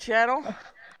my good channel?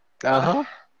 Uh-huh.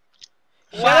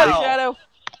 Shut up, Wow. Shadow.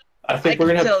 I I think can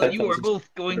we're gonna have tell 10,000 you are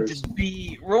both going to subscribers.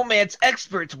 be romance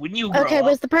experts when you grow Okay, up.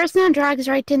 was the person on drugs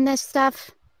writing this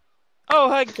stuff?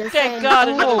 Oh, Just thank saying. God,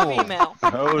 another Oh. female.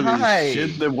 Holy Hi.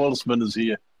 shit, the Wolfsman is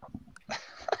here.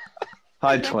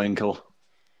 Hi, Twinkle.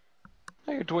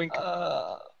 Hey, Twink.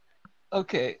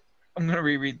 Okay, I'm gonna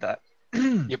reread that.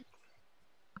 Yep.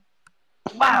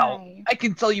 Wow, Hi. I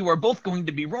can tell you are both going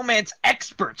to be romance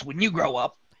experts when you grow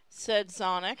up. Said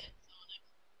Sonic.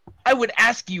 I would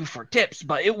ask you for tips,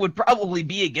 but it would probably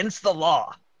be against the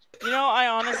law. You know, I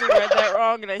honestly read that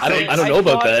wrong, and I I said don't know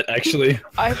about thought- that actually.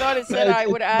 I thought it said I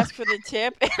would ask for the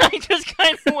tip, and I just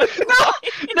kind of went.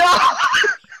 No!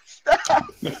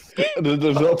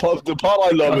 The part I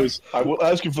love is I will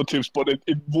ask you for tips, but it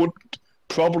would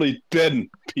probably then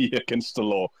be against the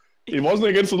law. It wasn't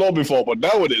against the law before, but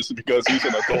now it is because he's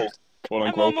an adult, quote I'm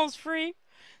unquote. almost free.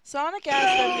 Sonic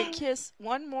asked them to kiss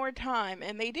one more time,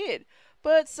 and they did.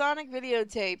 But Sonic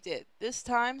videotaped it, this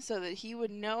time so that he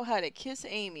would know how to kiss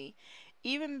Amy.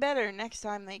 Even better next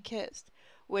time they kissed.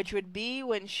 Which would be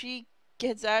when she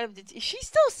gets out of she's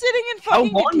still sitting in How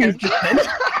fucking long is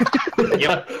detention.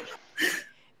 Yep.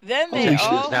 Then they Holy shit,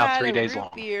 all it's now had 3 a days root long.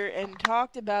 beer and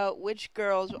talked about which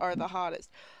girls are the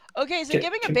hottest. Okay, so Can-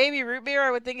 giving a can- baby root beer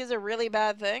I would think is a really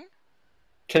bad thing.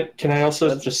 Can I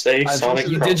also just say I Sonic?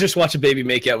 You did just watch a baby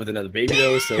make out with another baby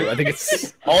though, so I think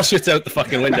it's all shit's out the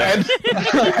fucking window. And he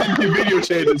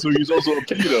videotaped it, so he's also a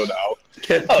pedo now.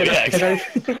 Can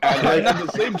And at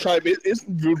the same time, it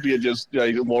isn't root beer just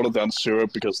watered down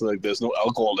syrup because there's no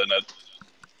alcohol in it.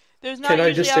 There's not Can I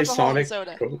usually just say alcohol in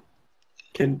Sonic? soda.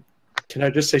 Can I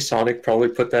just say Sonic probably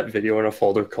put that video in a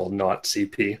folder called Not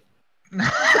CP?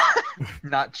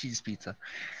 Not cheese pizza.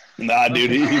 Nah,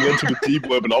 dude, he went to the deep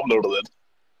web and uploaded it.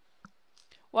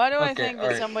 Why do I Okay, think that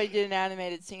alright. somebody did an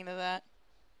animated scene of that?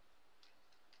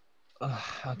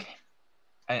 Okay.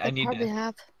 I need probably to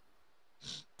have.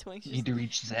 Twinks need to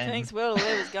reach Zen. Twinks Will to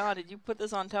Live is gone. Did you put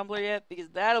this on Tumblr yet? Because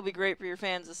that'll be great for your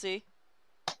fans to see.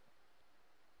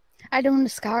 I don't want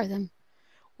to scour them.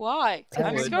 Why? I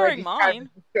I'm would. scoring mine.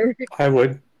 I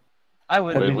would. I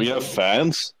would. Wait, we have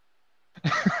fans?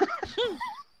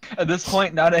 At this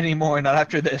point, not anymore. Not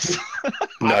after this.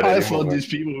 I anymore. thought these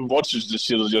people who watch this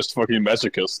shit are just fucking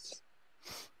masochists.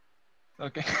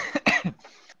 Okay.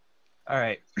 All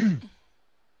right.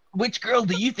 Which girl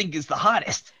do you think is the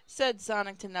hottest? Said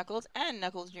Sonic to Knuckles and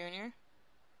Knuckles Jr.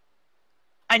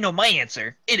 I know my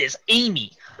answer. It is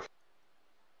Amy.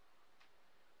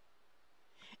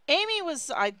 Amy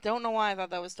was, I don't know why I thought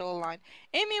that was still a line.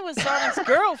 Amy was Sonic's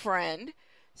girlfriend,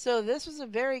 so this was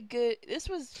very good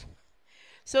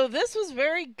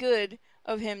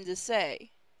of him to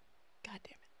say. God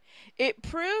damn it. It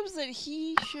proves that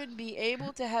he should be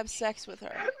able to have sex with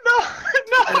her.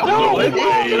 No way.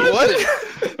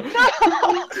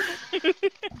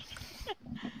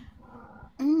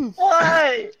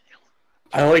 Why?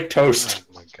 I like toast.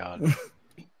 Oh my god.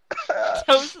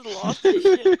 Toast is lost his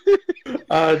shit.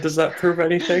 Does that prove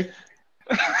anything?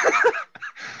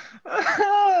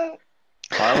 I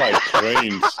like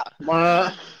trains.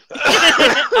 I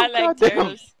like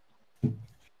toast.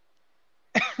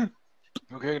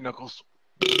 Okay, Knuckles.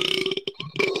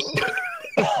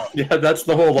 Yeah, that's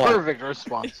the whole line. Perfect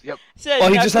response. Yep. Said Well,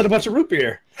 he Knuckles, just had a bunch of root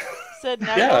beer. said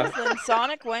Knuckles, Yeah. then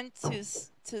Sonic went to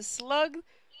Slug.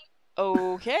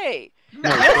 Okay. No,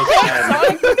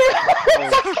 it's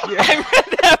I read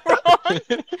that wrong.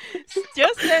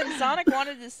 Just then, Sonic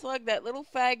wanted to slug that little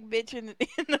fag bitch in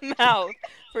the mouth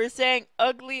for saying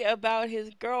ugly about his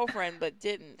girlfriend, but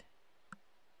didn't.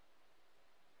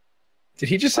 Did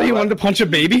he just say he wanted to punch a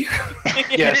baby?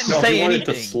 Yes. Didn't say he wanted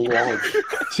to anything. sludge.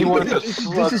 He wanted to This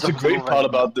slug is the great right part now.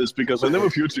 about this because whenever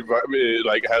Future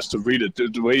like has to read it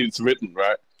the way it's written,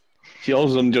 right? He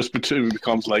also just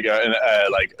becomes like a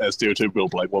stereotypical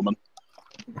black woman.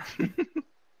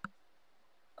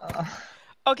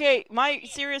 Okay, my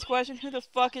serious question: who the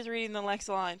fuck is reading the next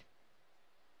line?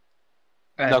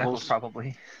 Knuckles,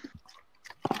 probably.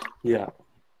 Yeah.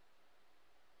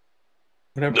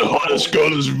 Whatever. The hottest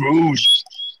girl is Rouge.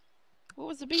 What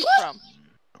was the beat from?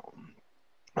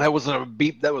 That wasn't a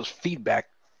beep, that was feedback.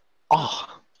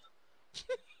 Oh.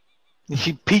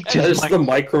 He peeked That his is mic. the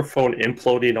microphone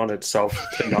imploding on itself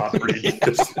to not read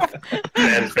this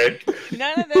fanfic.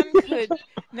 None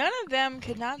of them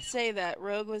could not say that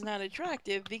Rogue was not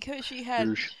attractive because she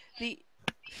had the.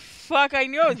 Fuck! I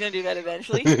knew I was gonna do that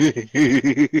eventually.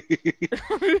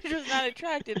 Rouge was not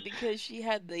attractive because she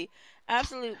had the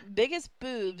absolute biggest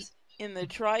boobs in the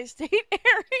tri-state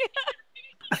area.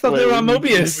 I thought they were on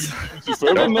Mobius.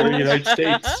 Don't go to the United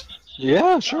States.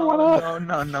 Yeah, sure, why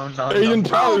not? No. Alien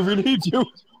Power, we need you.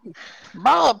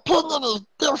 My opinion is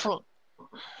different.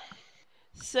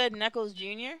 Said Knuckles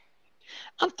Jr.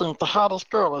 I think the hottest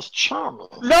girl is Charming.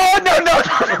 No.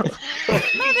 Motherfucker,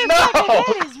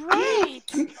 that is right.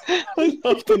 I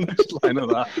love the next line of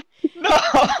that. No.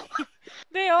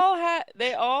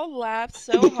 They all laughed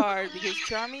so hard because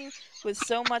Charmy was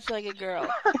so much like a girl,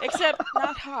 except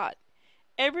not hot.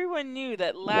 Everyone knew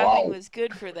that laughing was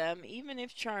good for them, even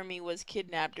if Charmy was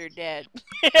kidnapped or dead.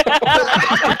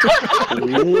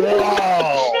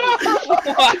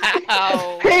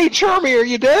 Wow! Hey, Charmy, are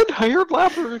you dead? I heard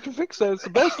laughter can fix that. It's the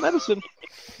best medicine.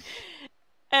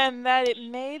 And that it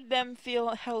made them feel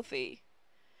healthy.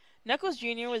 Knuckles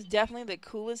Jr. was definitely the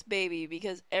coolest baby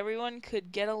because everyone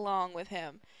could get along with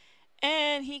him.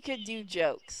 And he could do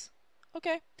jokes.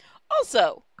 Okay.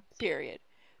 Also, period.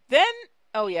 Then,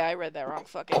 oh yeah, I read that wrong.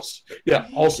 Fuck it. Yeah,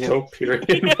 also, period.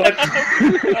 Fuck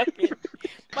it.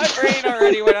 My brain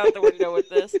already went out the window with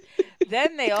this.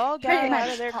 Then they all got Pretty out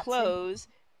much of their cutscene. clothes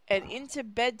and into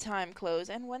bedtime clothes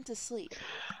and went to sleep.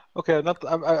 Okay,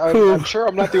 I'm sure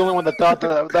I'm not the only one that thought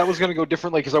that was going to go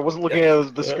differently because I wasn't looking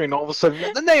at the screen. All of a sudden,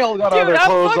 then they all got out of Dude, their I'm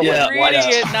clothes. fucking I'm like, reading what?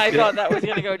 it and I thought that was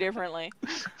gonna go differently.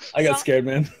 I got scared,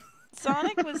 man.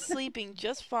 Sonic was sleeping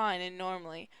just fine and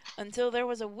normally until there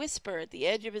was a whisper at the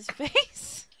edge of his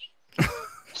face.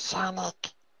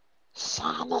 Sonic.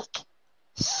 Said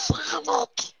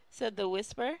the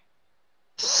whisper.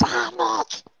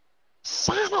 Sonic.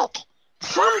 Some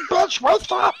bitch,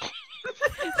 wake up.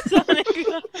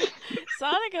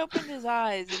 Sonic opened his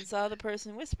eyes and saw the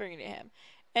person whispering to him.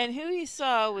 And who he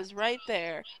saw was right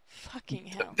there, fucking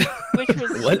hell, which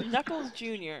was What? Knuckles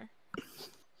Jr.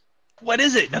 What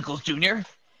is it, Knuckles Jr.?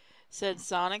 Said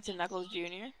Sonic to Knuckles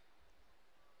Jr.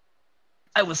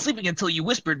 I was sleeping until you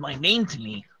whispered my name to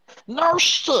me. No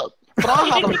shit, but I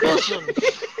had a vision.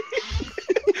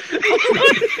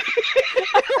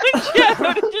 I want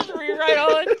Joe to just rewrite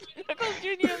all of Knuckles Jr.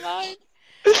 Jr. line?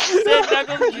 Said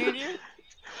Knuckles Jr.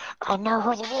 I know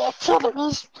who the real killer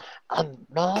is, and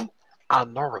man, I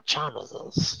know what Charmy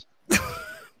is.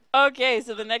 Okay,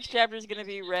 so the next chapter is going to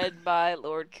be read by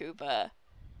Lord Koopa.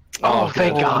 Oh,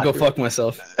 thank I'll God. go fuck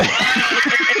myself.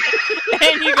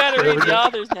 And you gotta read the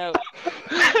author's note.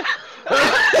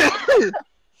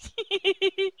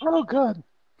 Oh, God.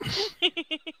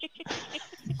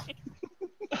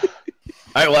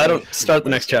 Alright, well, I don't start the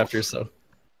next chapter, so.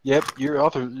 Yep, you're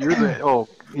the. Oh,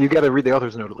 you got to read the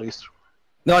author's note at least.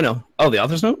 No, I know. Oh, the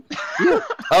author's note? Yeah.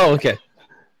 Oh, okay.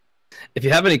 If you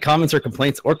have any comments or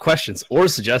complaints or questions or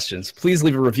suggestions, please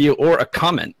leave a review or a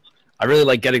comment. I really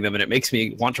like getting them, and it makes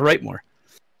me want to write more.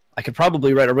 I could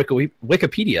probably write a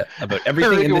Wikipedia about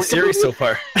everything in this series so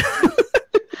far.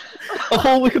 A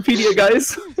whole Wikipedia,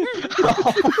 guys.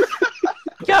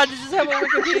 God, does this have a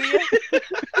Wikipedia?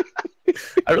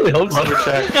 I really hope so.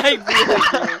 I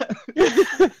really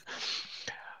do.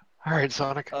 All right,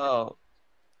 Sonic. Oh.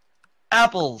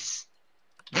 Apples.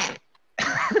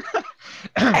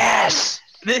 Ass.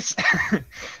 This.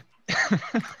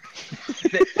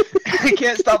 I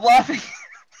can't stop laughing.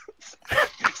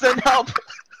 Send help.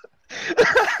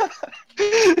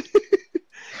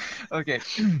 Okay.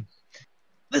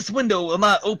 This window will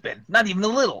not open, not even a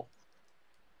little.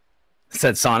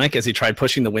 Said Sonic as he tried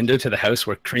pushing the window to the house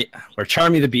where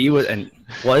Charmy the Bee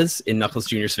was in Knuckles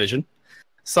Jr.'s vision.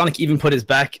 Sonic even put his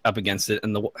back up against it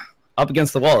and up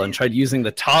against the wall and tried using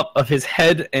the top of his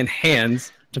head and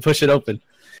hands to push it open.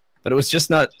 But it would just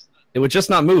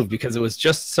not move because it was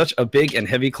just such a big and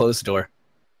heavy closed door.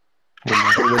 I'm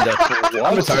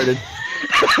retarded.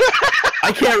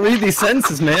 I can't read these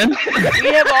sentences, man.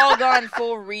 We have all gone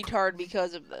full retard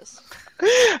because of this.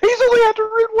 He's only had to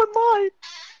read one line.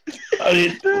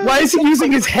 Why is he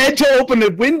using his head to open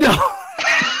the window?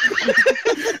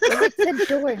 It said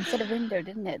door instead of window,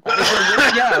 didn't it?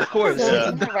 Yeah, of course.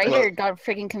 So the writer got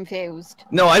freaking confused.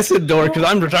 No, I said door because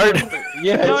I'm retarded.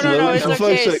 Yeah, No, it's it's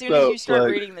okay as soon as you start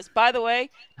like, reading this. By the way,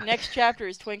 next chapter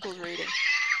is Twinkle's reading.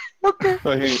 fucking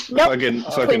Yeah,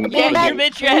 your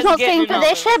bitch ass Not getting paying for it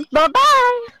this on. shit. Bye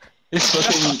bye.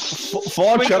 fucking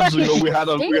 4 chapters ago we had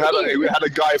a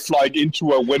guy flying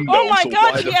into a window. Oh my so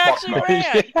God, why she the fuck actually not?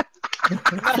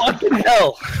 ran. Fucking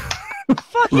hell.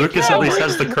 Fucking Lucas hell. at least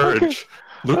has the courage.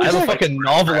 I have a fucking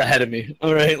novel ahead of me.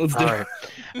 All right, let's do All it.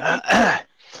 right.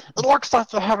 It looks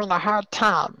like you're having a hard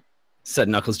time Said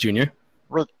Knuckles Jr.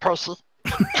 with Percy.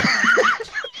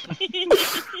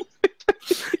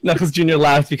 Knuckles Jr.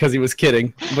 laughed because he was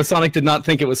kidding, but Sonic did not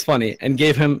think it was funny and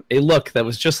gave him a look that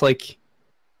was just like...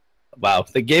 Wow,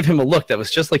 they gave him a look that was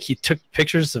just like he took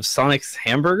pictures of Sonic's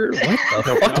hamburger? What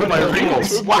the fuck am I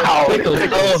reading? Wow.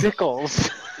 Pickles.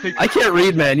 I can't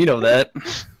read, man. You know that.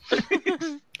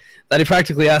 That he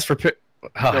practically asked for...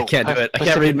 I can't do it. I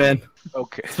can't read, man.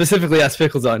 Okay. Specifically asked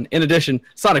Pickles on. In addition,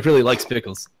 Sonic really likes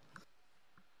pickles.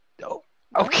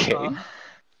 Okay.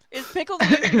 Is pickles a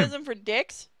euphemism for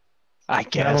dicks? I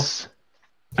guess.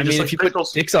 I mean, if you put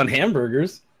dicks on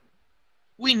hamburgers...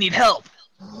 We need help.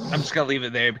 I'm just gonna leave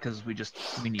it there because we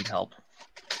need help.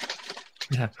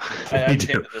 Yeah. That's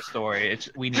the end of the story.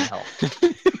 We need help.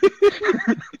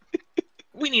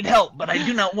 We need help, but I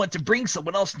do not want to bring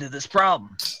someone else into this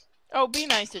problem. Oh, be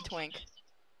nice to Twink.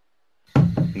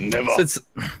 Never.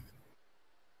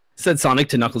 Said Sonic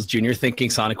to Knuckles Jr., thinking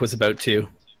Sonic was about to.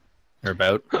 Or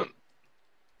about.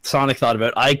 Sonic thought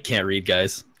about, I can't read,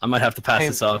 guys. I might have to pass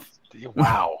this off.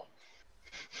 Wow.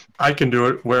 I can do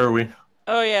it. Where are we?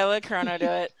 Oh yeah, let Chrono do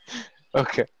it.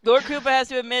 Okay. Lord Koopa has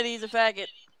to admit he's a faggot.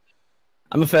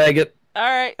 I'm a faggot.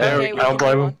 Alright, There okay, we we go. can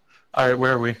Blame move him. All right,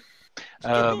 where are we?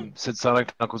 Said Sonic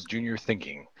to Knuckles Jr.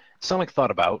 thinking. Sonic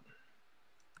thought about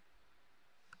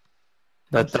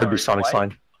That'd be Sonic's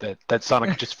line. that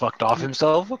Sonic just fucked off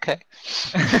himself. Okay.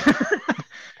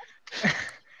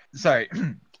 Sorry.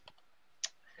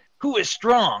 Who is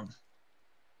strong?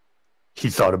 He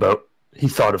thought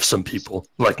of some people,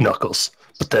 like Knuckles,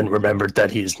 but then remembered that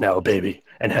he is now a baby,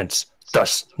 and hence,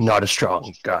 thus, not a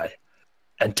strong guy.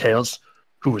 And Tails,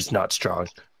 who was not strong,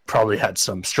 probably had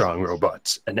some strong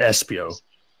robots, and Espio,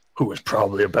 who was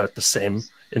probably about the same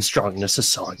in strongness as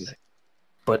Sonic.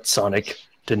 But Sonic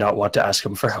did not want to ask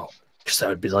him for help, because that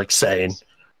would be like saying,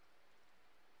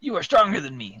 You are stronger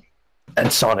than me.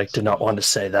 and Sonic did not want to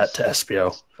say that to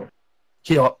Espio.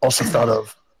 He also thought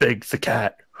of Big the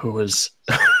Cat, who was...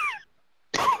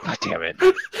 God damn it.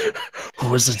 who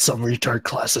was in some retard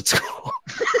class at school.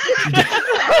 You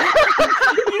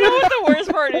know what the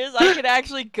worst part is? I could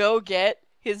actually go get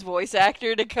his voice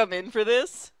actor to come in for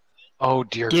this. Oh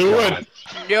dear Do God. it.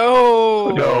 No.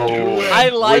 No. I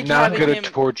like We're not having gonna him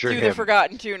torture do him. the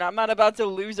Forgotten Tune. I'm not about to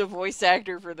lose a voice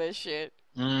actor for this shit.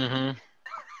 Mm-hmm.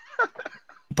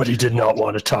 But he did not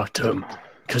want to talk to him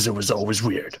because it was always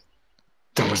weird.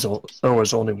 There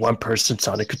was only one person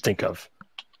Sonic could think of.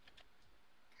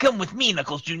 Come with me,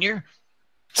 Knuckles Jr.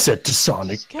 Said to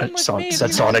Sonic. Come with me if Said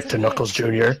you Sonic want to to Knuckles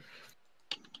Jr.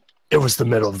 It was the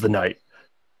middle of the night,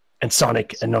 and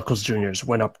Sonic and Knuckles Jr.'s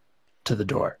went up to the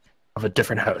door of a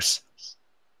different house.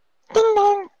 Ding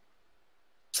dong.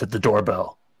 Said the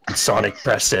doorbell, and Sonic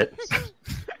pressed it.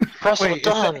 Press Wait, it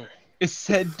again. It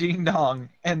said ding dong,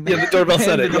 and Yeah, the doorbell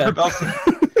said it, yeah. Doorbell said,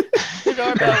 The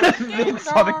doorbell. Then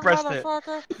Sonic pressed it.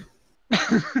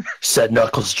 Motherfucker. Said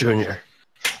Knuckles Jr.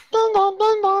 Ding dong,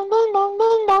 ding dong, ding dong,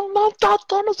 ding dong, dong. God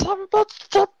damn it, son of a bitch,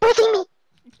 stop pushing me.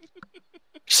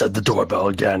 Said the doorbell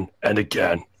again and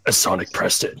again as Sonic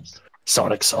pressed it.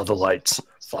 Sonic saw the lights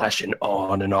flashing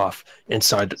on and off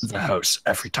inside the house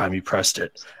every time he pressed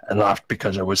it and laughed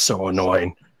because it was so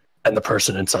annoying. And the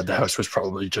person inside the house was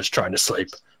probably just trying to sleep,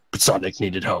 but Sonic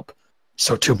needed help.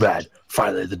 So too bad.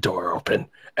 Finally the door opened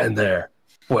and there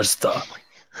was the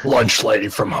lunch lady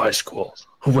from high school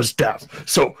who was deaf.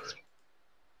 So,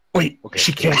 wait, Okay.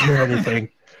 she can't hear anything.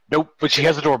 Nope, but she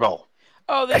has a doorbell.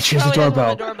 Oh, And this she has a probably has one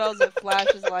of the doorbell. doorbells that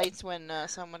flashes lights when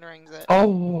someone rings it.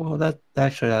 Oh, that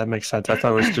makes sense. I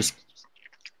thought it was just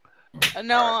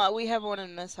No, we have one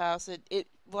in this house. It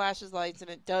flashes lights and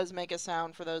it does make a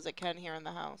sound for those that can hear in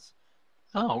the house.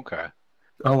 Oh, okay.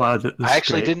 oh wow. This I is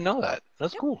actually great. didn't know that.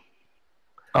 That's cool.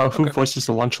 Oh, who Okay. voices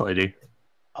the lunch lady?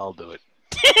 I'll do it.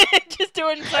 Just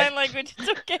doing sign language. It's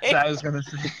okay. I was gonna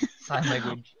say sign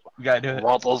language. You gotta do it.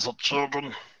 Waddles of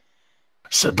children.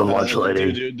 Said the lunch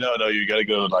lady. No, you gotta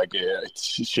go like a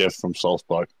chef from South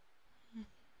Park.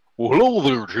 Well, hello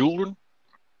there, children.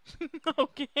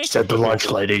 Okay. Said the lunch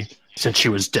lady. Since she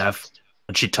was deaf,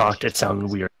 when she talked, it sounded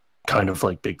weird, kind of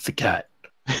like Big the Cat.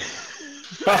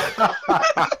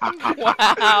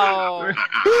 Wow.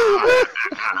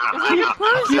 It's like a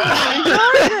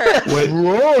person. Wait,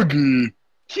 Froggy!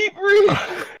 Keep reading.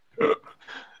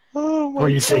 well,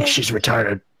 you think she's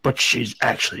retarded, but she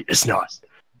actually is not.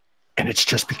 And it's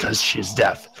just because she is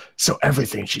deaf, so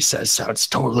everything she says sounds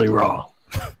totally wrong.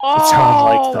 Oh, sounded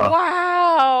like the-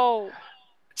 wow.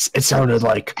 It sounded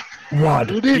like, what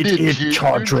What did it it, is,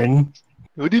 children? children?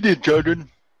 What did it, children?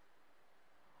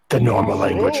 The normal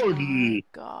language. Froggy!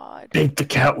 God. Big the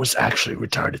Cat was actually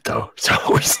retarded, though, so it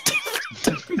was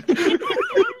different.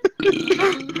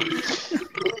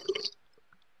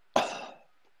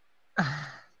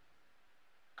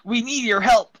 We need your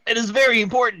help. It is very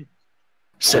important.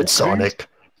 Said Sonic,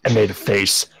 and made a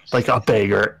face like a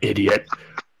beggar idiot.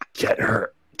 Get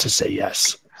her to say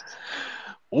yes.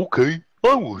 Okay,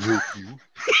 I will help you.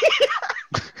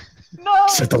 No.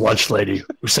 Said the lunch lady,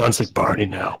 who sounds like Barney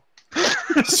now.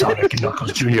 Sonic and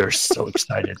Knuckles Jr. are so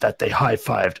excited that they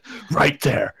high-fived right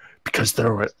there because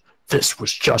this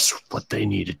was just what they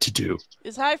needed to do.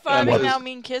 Is high what fiving is- now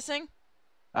mean kissing?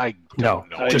 I No,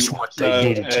 don't know. just what they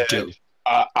needed to do.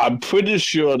 I'm pretty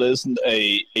sure there isn't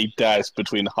a dash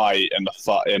between high and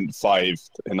five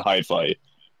and high five.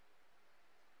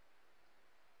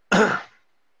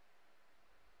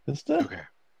 Is there? Okay.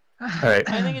 All right,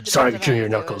 I think it depends Sonic on how Jr. you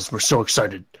and do Knuckles it. were so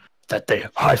excited that they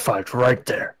high-fived right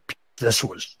there. This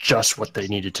was just what they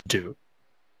needed to do.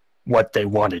 What they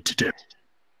wanted to do.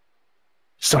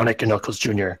 Sonic and Knuckles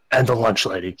Jr. and the lunch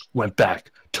lady went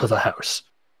back to the house.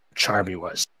 Charmy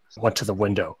went to the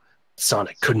window.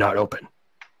 Sonic could not open.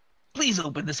 Please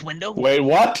open this window. Wait,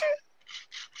 what?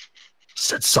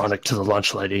 Said Sonic to the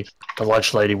lunch lady. The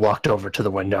lunch lady walked over to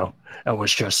the window and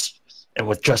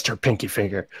with just her pinky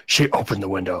finger, she opened the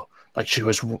window like she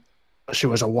was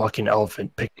a walking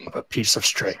elephant picking up a piece of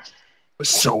string. It was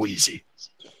so easy.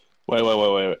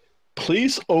 Wait.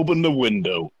 Please open the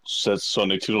window, said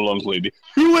Sonic to the lunch lady.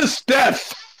 Who is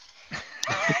deaf?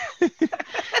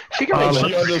 She can read She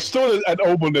lips. understood it and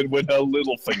opened it with her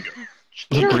little finger.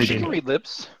 She reading. can read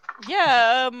lips.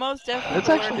 Yeah, most definitely That's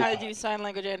learn actually- how to do sign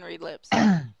language and read lips.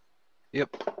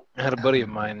 Yep. I had a buddy of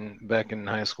mine back in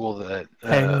high school that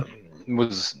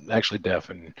was actually deaf,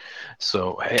 and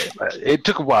so it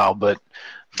took a while, but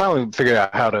finally figured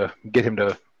out how to get him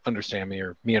to understand me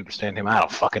or me understand him. I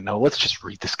don't fucking know. Let's just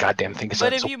read this goddamn thing. 'Cause But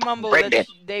I'm if so you mumble, redneck. that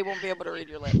they won't be able to read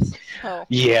your lips. Oh.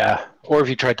 Yeah, or if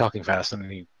you tried talking fast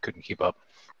and he couldn't keep up.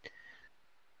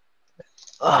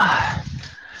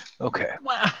 Okay.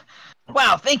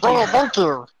 Wow, thank you. Oh, thank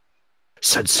you.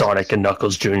 Said Sonic and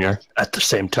Knuckles Jr. at the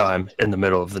same time in the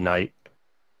middle of the night.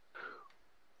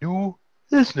 No,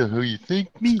 that's not how you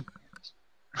thank me.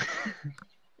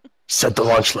 Said the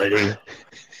lunch lady.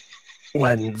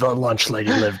 When the lunch lady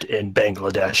lived in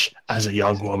Bangladesh as a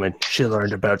young woman, she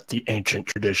learned about the ancient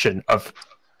tradition of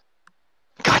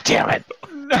God damn it.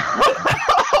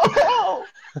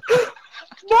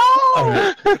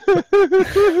 Alright.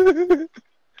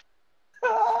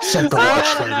 Said the lunch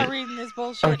I'm not lady. reading this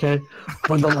bullshit. Okay.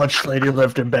 When the lunch lady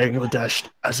lived in Bangladesh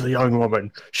as a young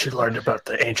woman, she learned about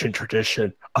the ancient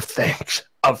tradition of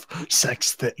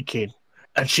sex thinking,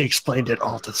 and she explained it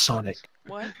all to Sonic.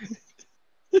 What?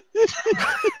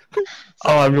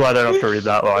 Oh, I'm glad I don't have to read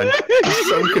that line. I'm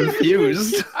so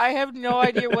confused. I have no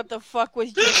idea what the fuck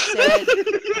was just said.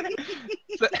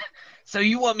 So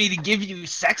you want me to give you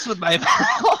sex with my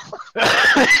mouth?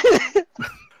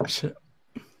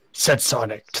 Said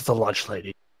Sonic to the lunch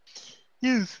lady.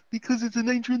 Yes, because it's an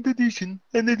ancient tradition,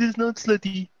 and it is not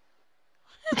slutty.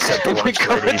 Said the lunch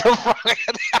lady.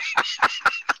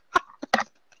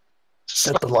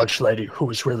 Said the lunch lady, who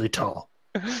was really tall.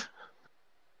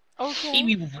 Okay.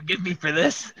 Amy will forgive me for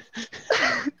this.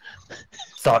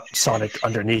 Thought Sonic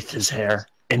underneath his hair,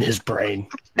 in his brain.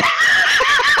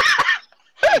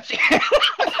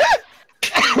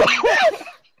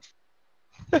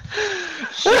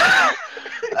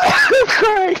 I'm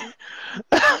crying.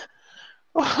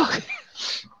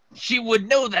 She would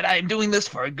know that I am doing this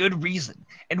for a good reason.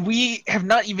 And we have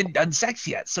not even done sex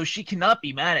yet, so she cannot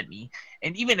be mad at me.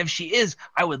 And even if she is,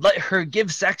 I would let her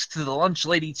give sex to the lunch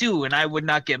lady too, and I would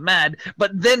not get mad.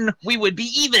 But then we would be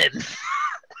even.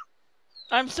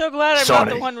 I'm so glad I'm not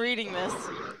Sonic. the one reading this.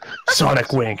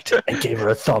 Sonic winked and gave her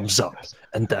a thumbs up.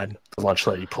 And then the lunch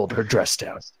lady pulled her dress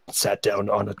down, sat down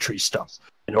on a tree stump,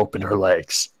 and opened her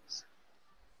legs.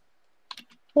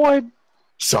 What?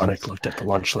 Sonic looked at the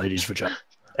lunch lady's vagina,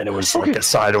 and it was like a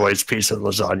sideways piece of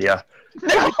lasagna.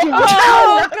 Oh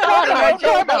God! I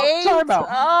Time out, hate- time out.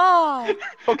 Oh.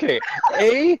 Okay,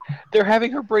 they're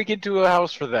having her break into a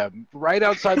house for them. Right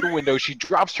outside the window, she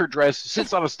drops her dress,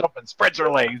 sits on a stump, and spreads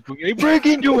her legs. They break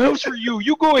into a house for you.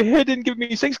 You go ahead and give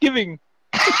me Thanksgiving.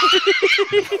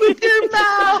 With your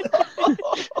mouth.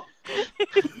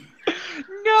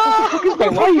 No! What the fuck is my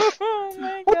life? Oh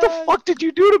my What the God. fuck did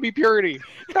you do to me, Purity?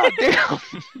 God damn.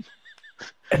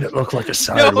 And it looked like a No,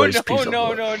 sideways piece of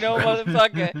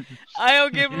motherfucker. I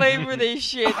don't get blamed for this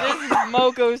shit. This is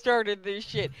Moko started this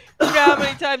shit. You know how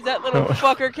many times that little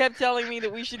fucker kept telling me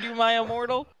that we should do My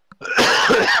Immortal?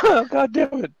 God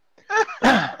damn it.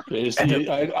 Yes, And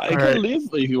I alright. can leave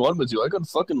if you want me to. I can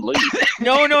fucking leave.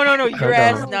 No. Your Hold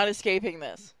ass on. is not escaping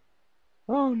this.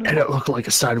 Oh no. And it looked like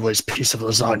a sideways piece of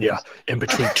lasagna in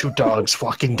between two dogs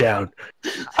walking down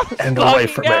and away Fucking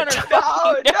from down it. or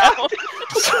fucking down.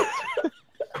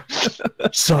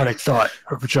 Sonic thought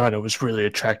her vagina was really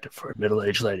attractive for a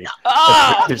middle-aged lady.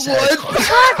 Ah! His head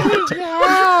Fucking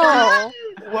hell!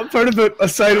 What part of a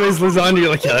sideways lasagna? You're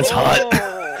like, yeah, that's hot.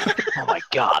 Oh. Oh my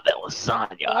god, that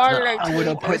lasagna. Why did I I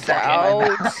would've tweet put this that in my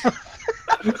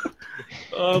out?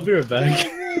 Oh, I'll be right back.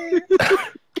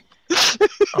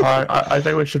 I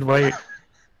think we should wait.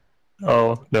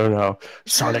 Oh, no.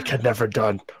 Sonic had never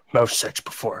done mouth sex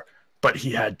before, but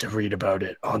he had to read about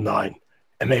it online.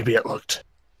 And maybe looked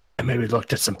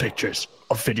at some pictures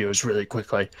of videos really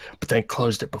quickly, but then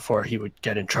closed it before he would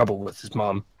get in trouble with his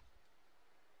mom.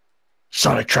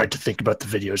 Sonic tried to think about the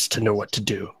videos to know what to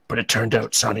do, but it turned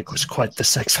out Sonic was quite the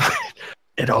sex mind.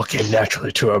 It all came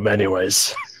naturally to him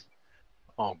anyways.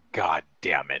 Oh god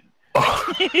damn it.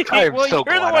 Oh, I'm well, so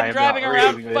you're the glad I one am driving not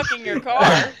around reading this. fucking your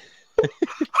car.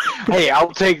 Hey,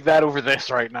 I'll take that over this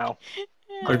right now.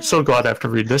 I'm so glad I have to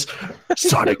read this.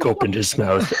 Sonic opened his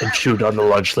mouth and chewed on the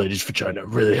lunch lady's vagina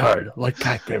really hard, like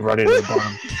Pac-Man running to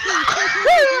the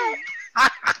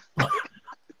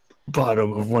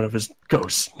bottom of one of his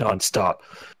ghosts nonstop.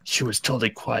 She was totally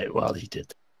quiet while he did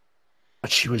that.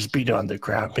 But she was beating on the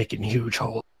ground, making huge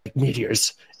holes like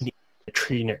meteors in a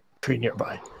tree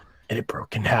nearby, and it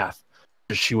broke in half.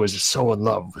 She was so in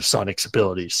love with Sonic's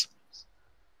abilities.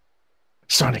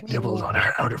 Sonic nibbled on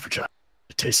her outer vagina.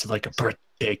 It tasted like a birthday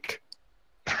cake.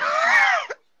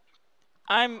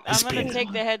 I'm His gonna penis.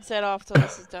 take the headset off till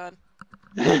this is done.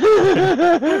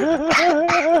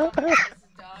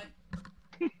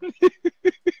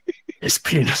 His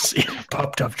penis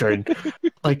popped up during,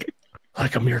 like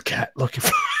a meerkat looking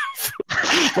for.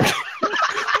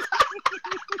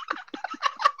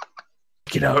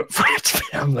 Get out for its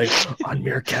family on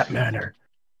Meerkat Manor.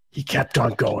 He kept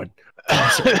on going,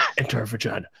 pressing into her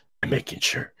vagina and making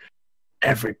sure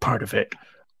every part of it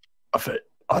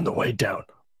on the way down.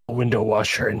 A window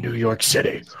washer in New York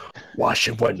City,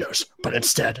 washing windows, but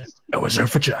instead it was her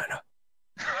vagina.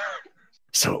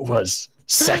 So it was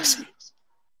sexy.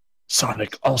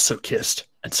 Sonic also kissed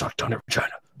and sucked on her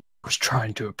vagina. Was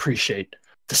trying to appreciate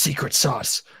the secret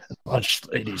sauce and the lunch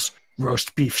lady's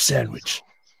roast beef sandwich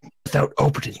without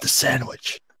opening the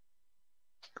sandwich.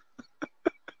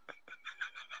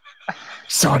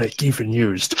 Sonic even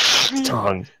used his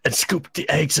tongue and scooped the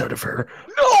eggs out of her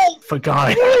No!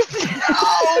 vagina No!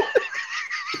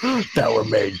 that were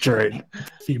made during the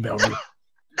female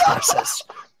process.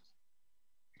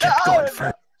 Kept going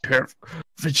for her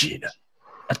vagina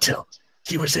until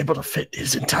he was able to fit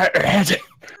his entire head in.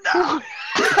 No!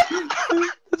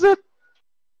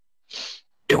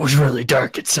 It was really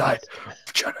dark inside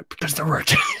vagina because there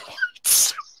weren't any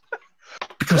lights.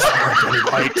 Because there weren't any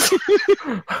lights.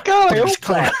 God, It was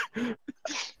clear.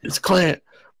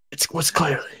 It was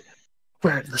clearly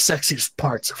where the sexiest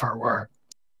parts of her were.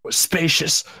 It was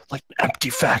spacious like an empty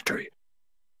factory.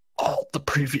 All the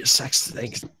previous sex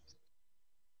things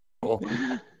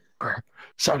where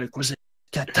Sonic was able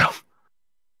to get them.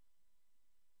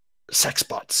 Sex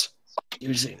bots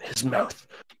using his mouth,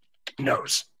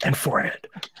 nose, and forehead.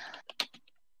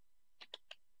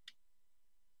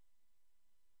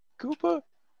 Koopa?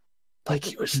 Like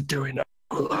he was doing a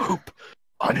hula hoop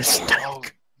on his neck. Oh,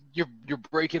 you're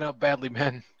breaking up badly,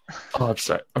 man. Oh, I'm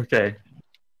sorry. Okay.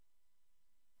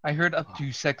 I heard up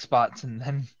to sex spots and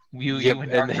then you Yep,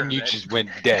 went and darker then you then. just went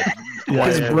dead. Yeah,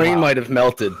 His yeah, brain wow. might have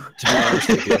melted, to be honest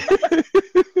with you.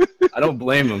 I don't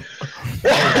blame him.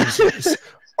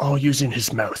 all using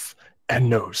his mouth and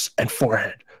nose and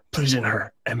forehead, pleasing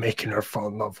her and making her fall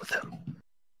in love with him.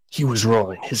 He was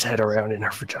rolling his head around in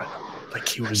her vagina like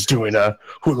he was doing a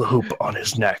hula hoop on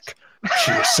his neck.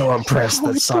 She was so impressed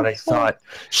that Sonic thought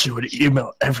she would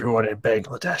email everyone in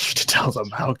Bangladesh to tell them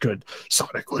how good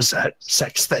Sonic was at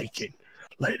sex thinking.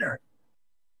 Later,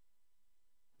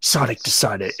 Sonic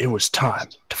decided it was time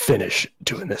to finish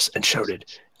doing this and shouted,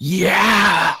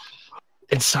 "Yeah!"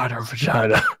 inside her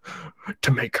vagina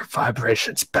to make her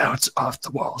vibrations bounce off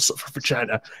the walls of her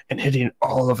vagina and hitting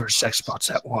all of her sex spots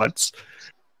at once.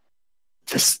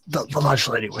 The lunch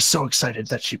lady was so excited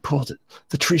that she pulled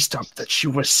the tree stump that she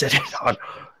was sitting on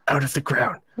out of the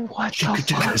ground. What She could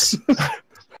do this.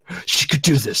 She could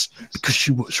do this because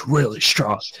she was really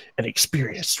strong and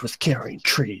experienced with carrying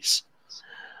trees.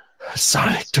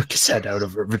 Sonic took his head out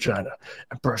of her vagina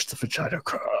and brushed the vagina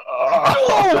across.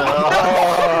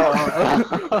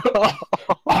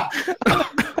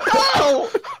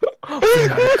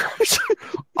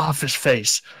 Off his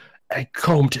face and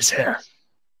combed his hair.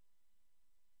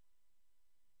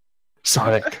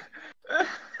 Sonic.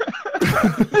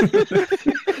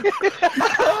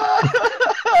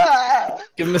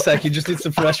 Give him a sec. He just needs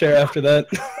some fresh air after that.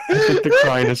 I think the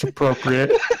crying is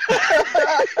appropriate.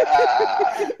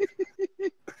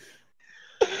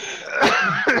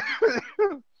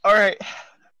 All right.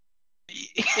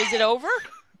 Is it over?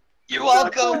 You're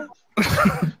welcome.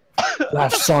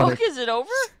 Laughed Sonic. Fuck, is it over?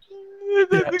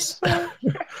 Yes.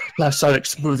 Laughed Sonic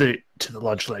smoothly to the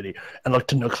lunch lady and looked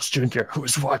to Knuckles Jr., who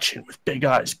was watching with big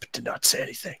eyes but did not say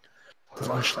anything. The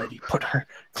lunch lady put her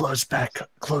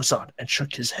clothes on and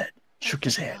shook his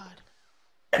hand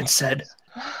and said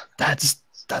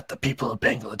that the people of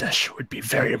Bangladesh would be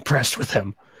very impressed with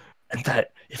him, and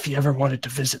that if he ever wanted to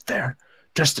visit there,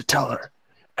 just to tell her,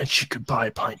 and she could buy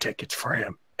plane tickets for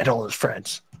him and all his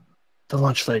friends. The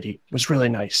lunch lady was really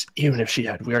nice, even if she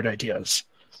had weird ideas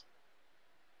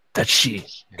that she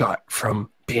got from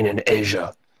being in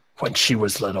Asia when she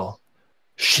was little.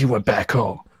 She went back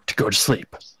home to go to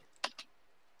sleep.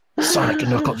 Sonic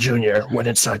and Knuckles Jr. went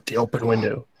inside the open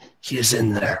window. He is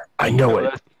in there. I know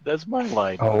it. That's my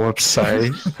line. Oh, whoops,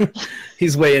 sorry.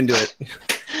 He's way into it.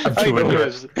 I'm I too know into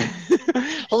it.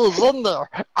 it. He's in there.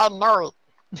 I know it.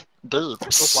 Dude,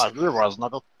 just like you was,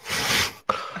 nigga.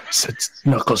 Said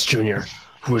Knuckles Jr.,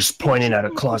 who was pointing at a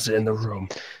closet in the room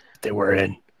they were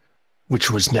in,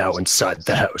 which was now inside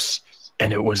the house,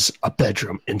 and it was a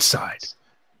bedroom inside.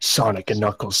 Sonic and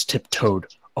Knuckles tiptoed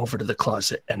over to the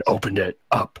closet and opened it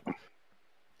up,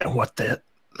 and what they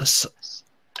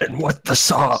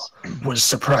saw was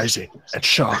surprising and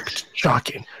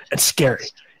shocking and scary.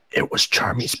 It was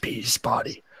Charmy's Bee's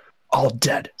body, all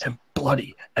dead and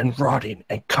bloody and rotting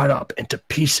and cut up into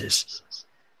pieces.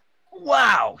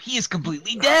 Wow, he is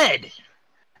completely dead.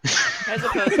 As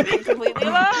opposed to being completely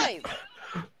alive.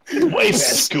 Way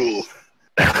that's cool.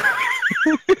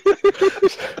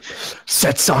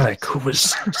 Said Sonic, who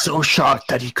was so shocked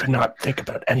that he could not think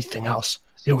about anything else.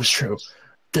 It was true.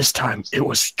 This time it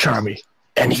was Charmy,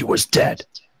 and he was dead.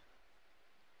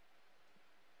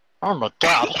 Oh my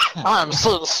god, I am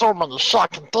seeing so many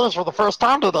shocking things for the first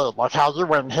time today, like how you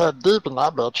went head deep in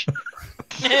that bitch.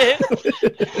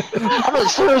 I mean,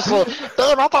 seriously,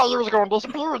 damn, I thought you was going to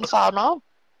disappear inside,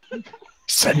 man.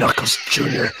 Said Knuckles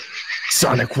Jr.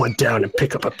 Sonic went down and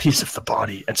picked up a piece of the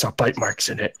body and saw bite marks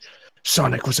in it.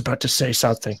 Sonic was about to say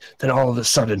something, then all of a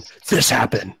sudden, this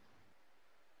happened.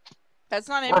 That's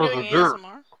not him What did doing you do?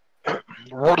 ASMR.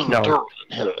 What are you No. doing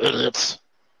in here, idiots?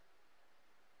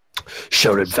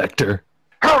 Shouted Vector.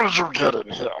 How did you get in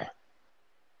here?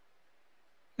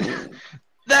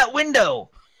 That window!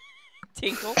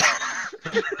 Tinkle.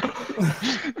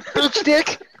 Bitch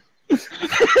dick!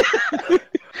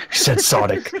 Said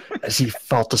Sonic as he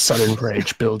felt a sudden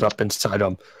rage build up inside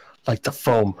him, like the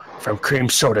foam from cream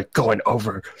soda going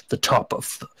over the top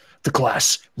of the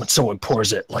glass when someone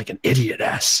pours it like an idiot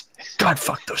ass. God,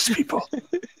 fuck those people.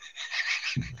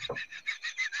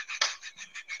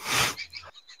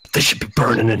 They should be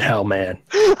burning in hell, man.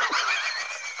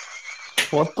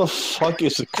 What the fuck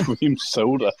is a cream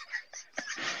soda?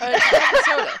 It's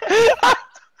soda.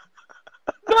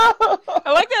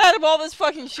 I like that out of all this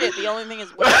fucking shit, the only thing is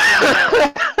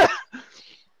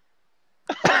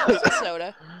it's a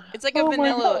soda. It's like a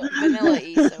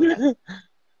vanilla-y soda.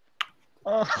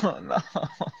 Oh no.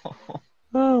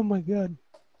 Oh my god.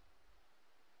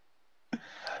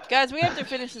 Guys, we have to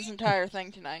finish this entire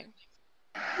thing tonight.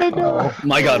 Oh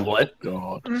my god, what?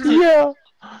 God. Yeah.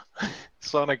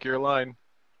 Sonic, your line.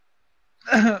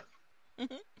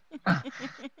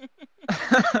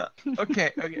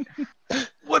 Okay.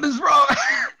 What is wrong?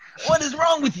 What is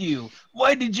wrong with you?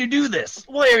 Why did you do this?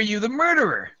 Why are you the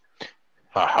murderer?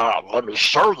 Haha, let me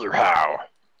show you how.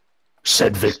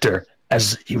 Said Victor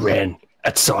as he ran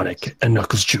at Sonic and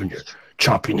Knuckles Jr.,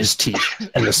 chomping his teeth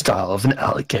in the style of an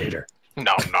alligator.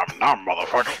 Nom nom nom,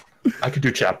 motherfucker. I could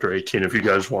do chapter 18 if you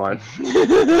guys want.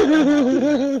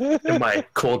 In my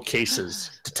cold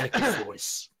cases detective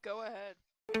voice. Go ahead.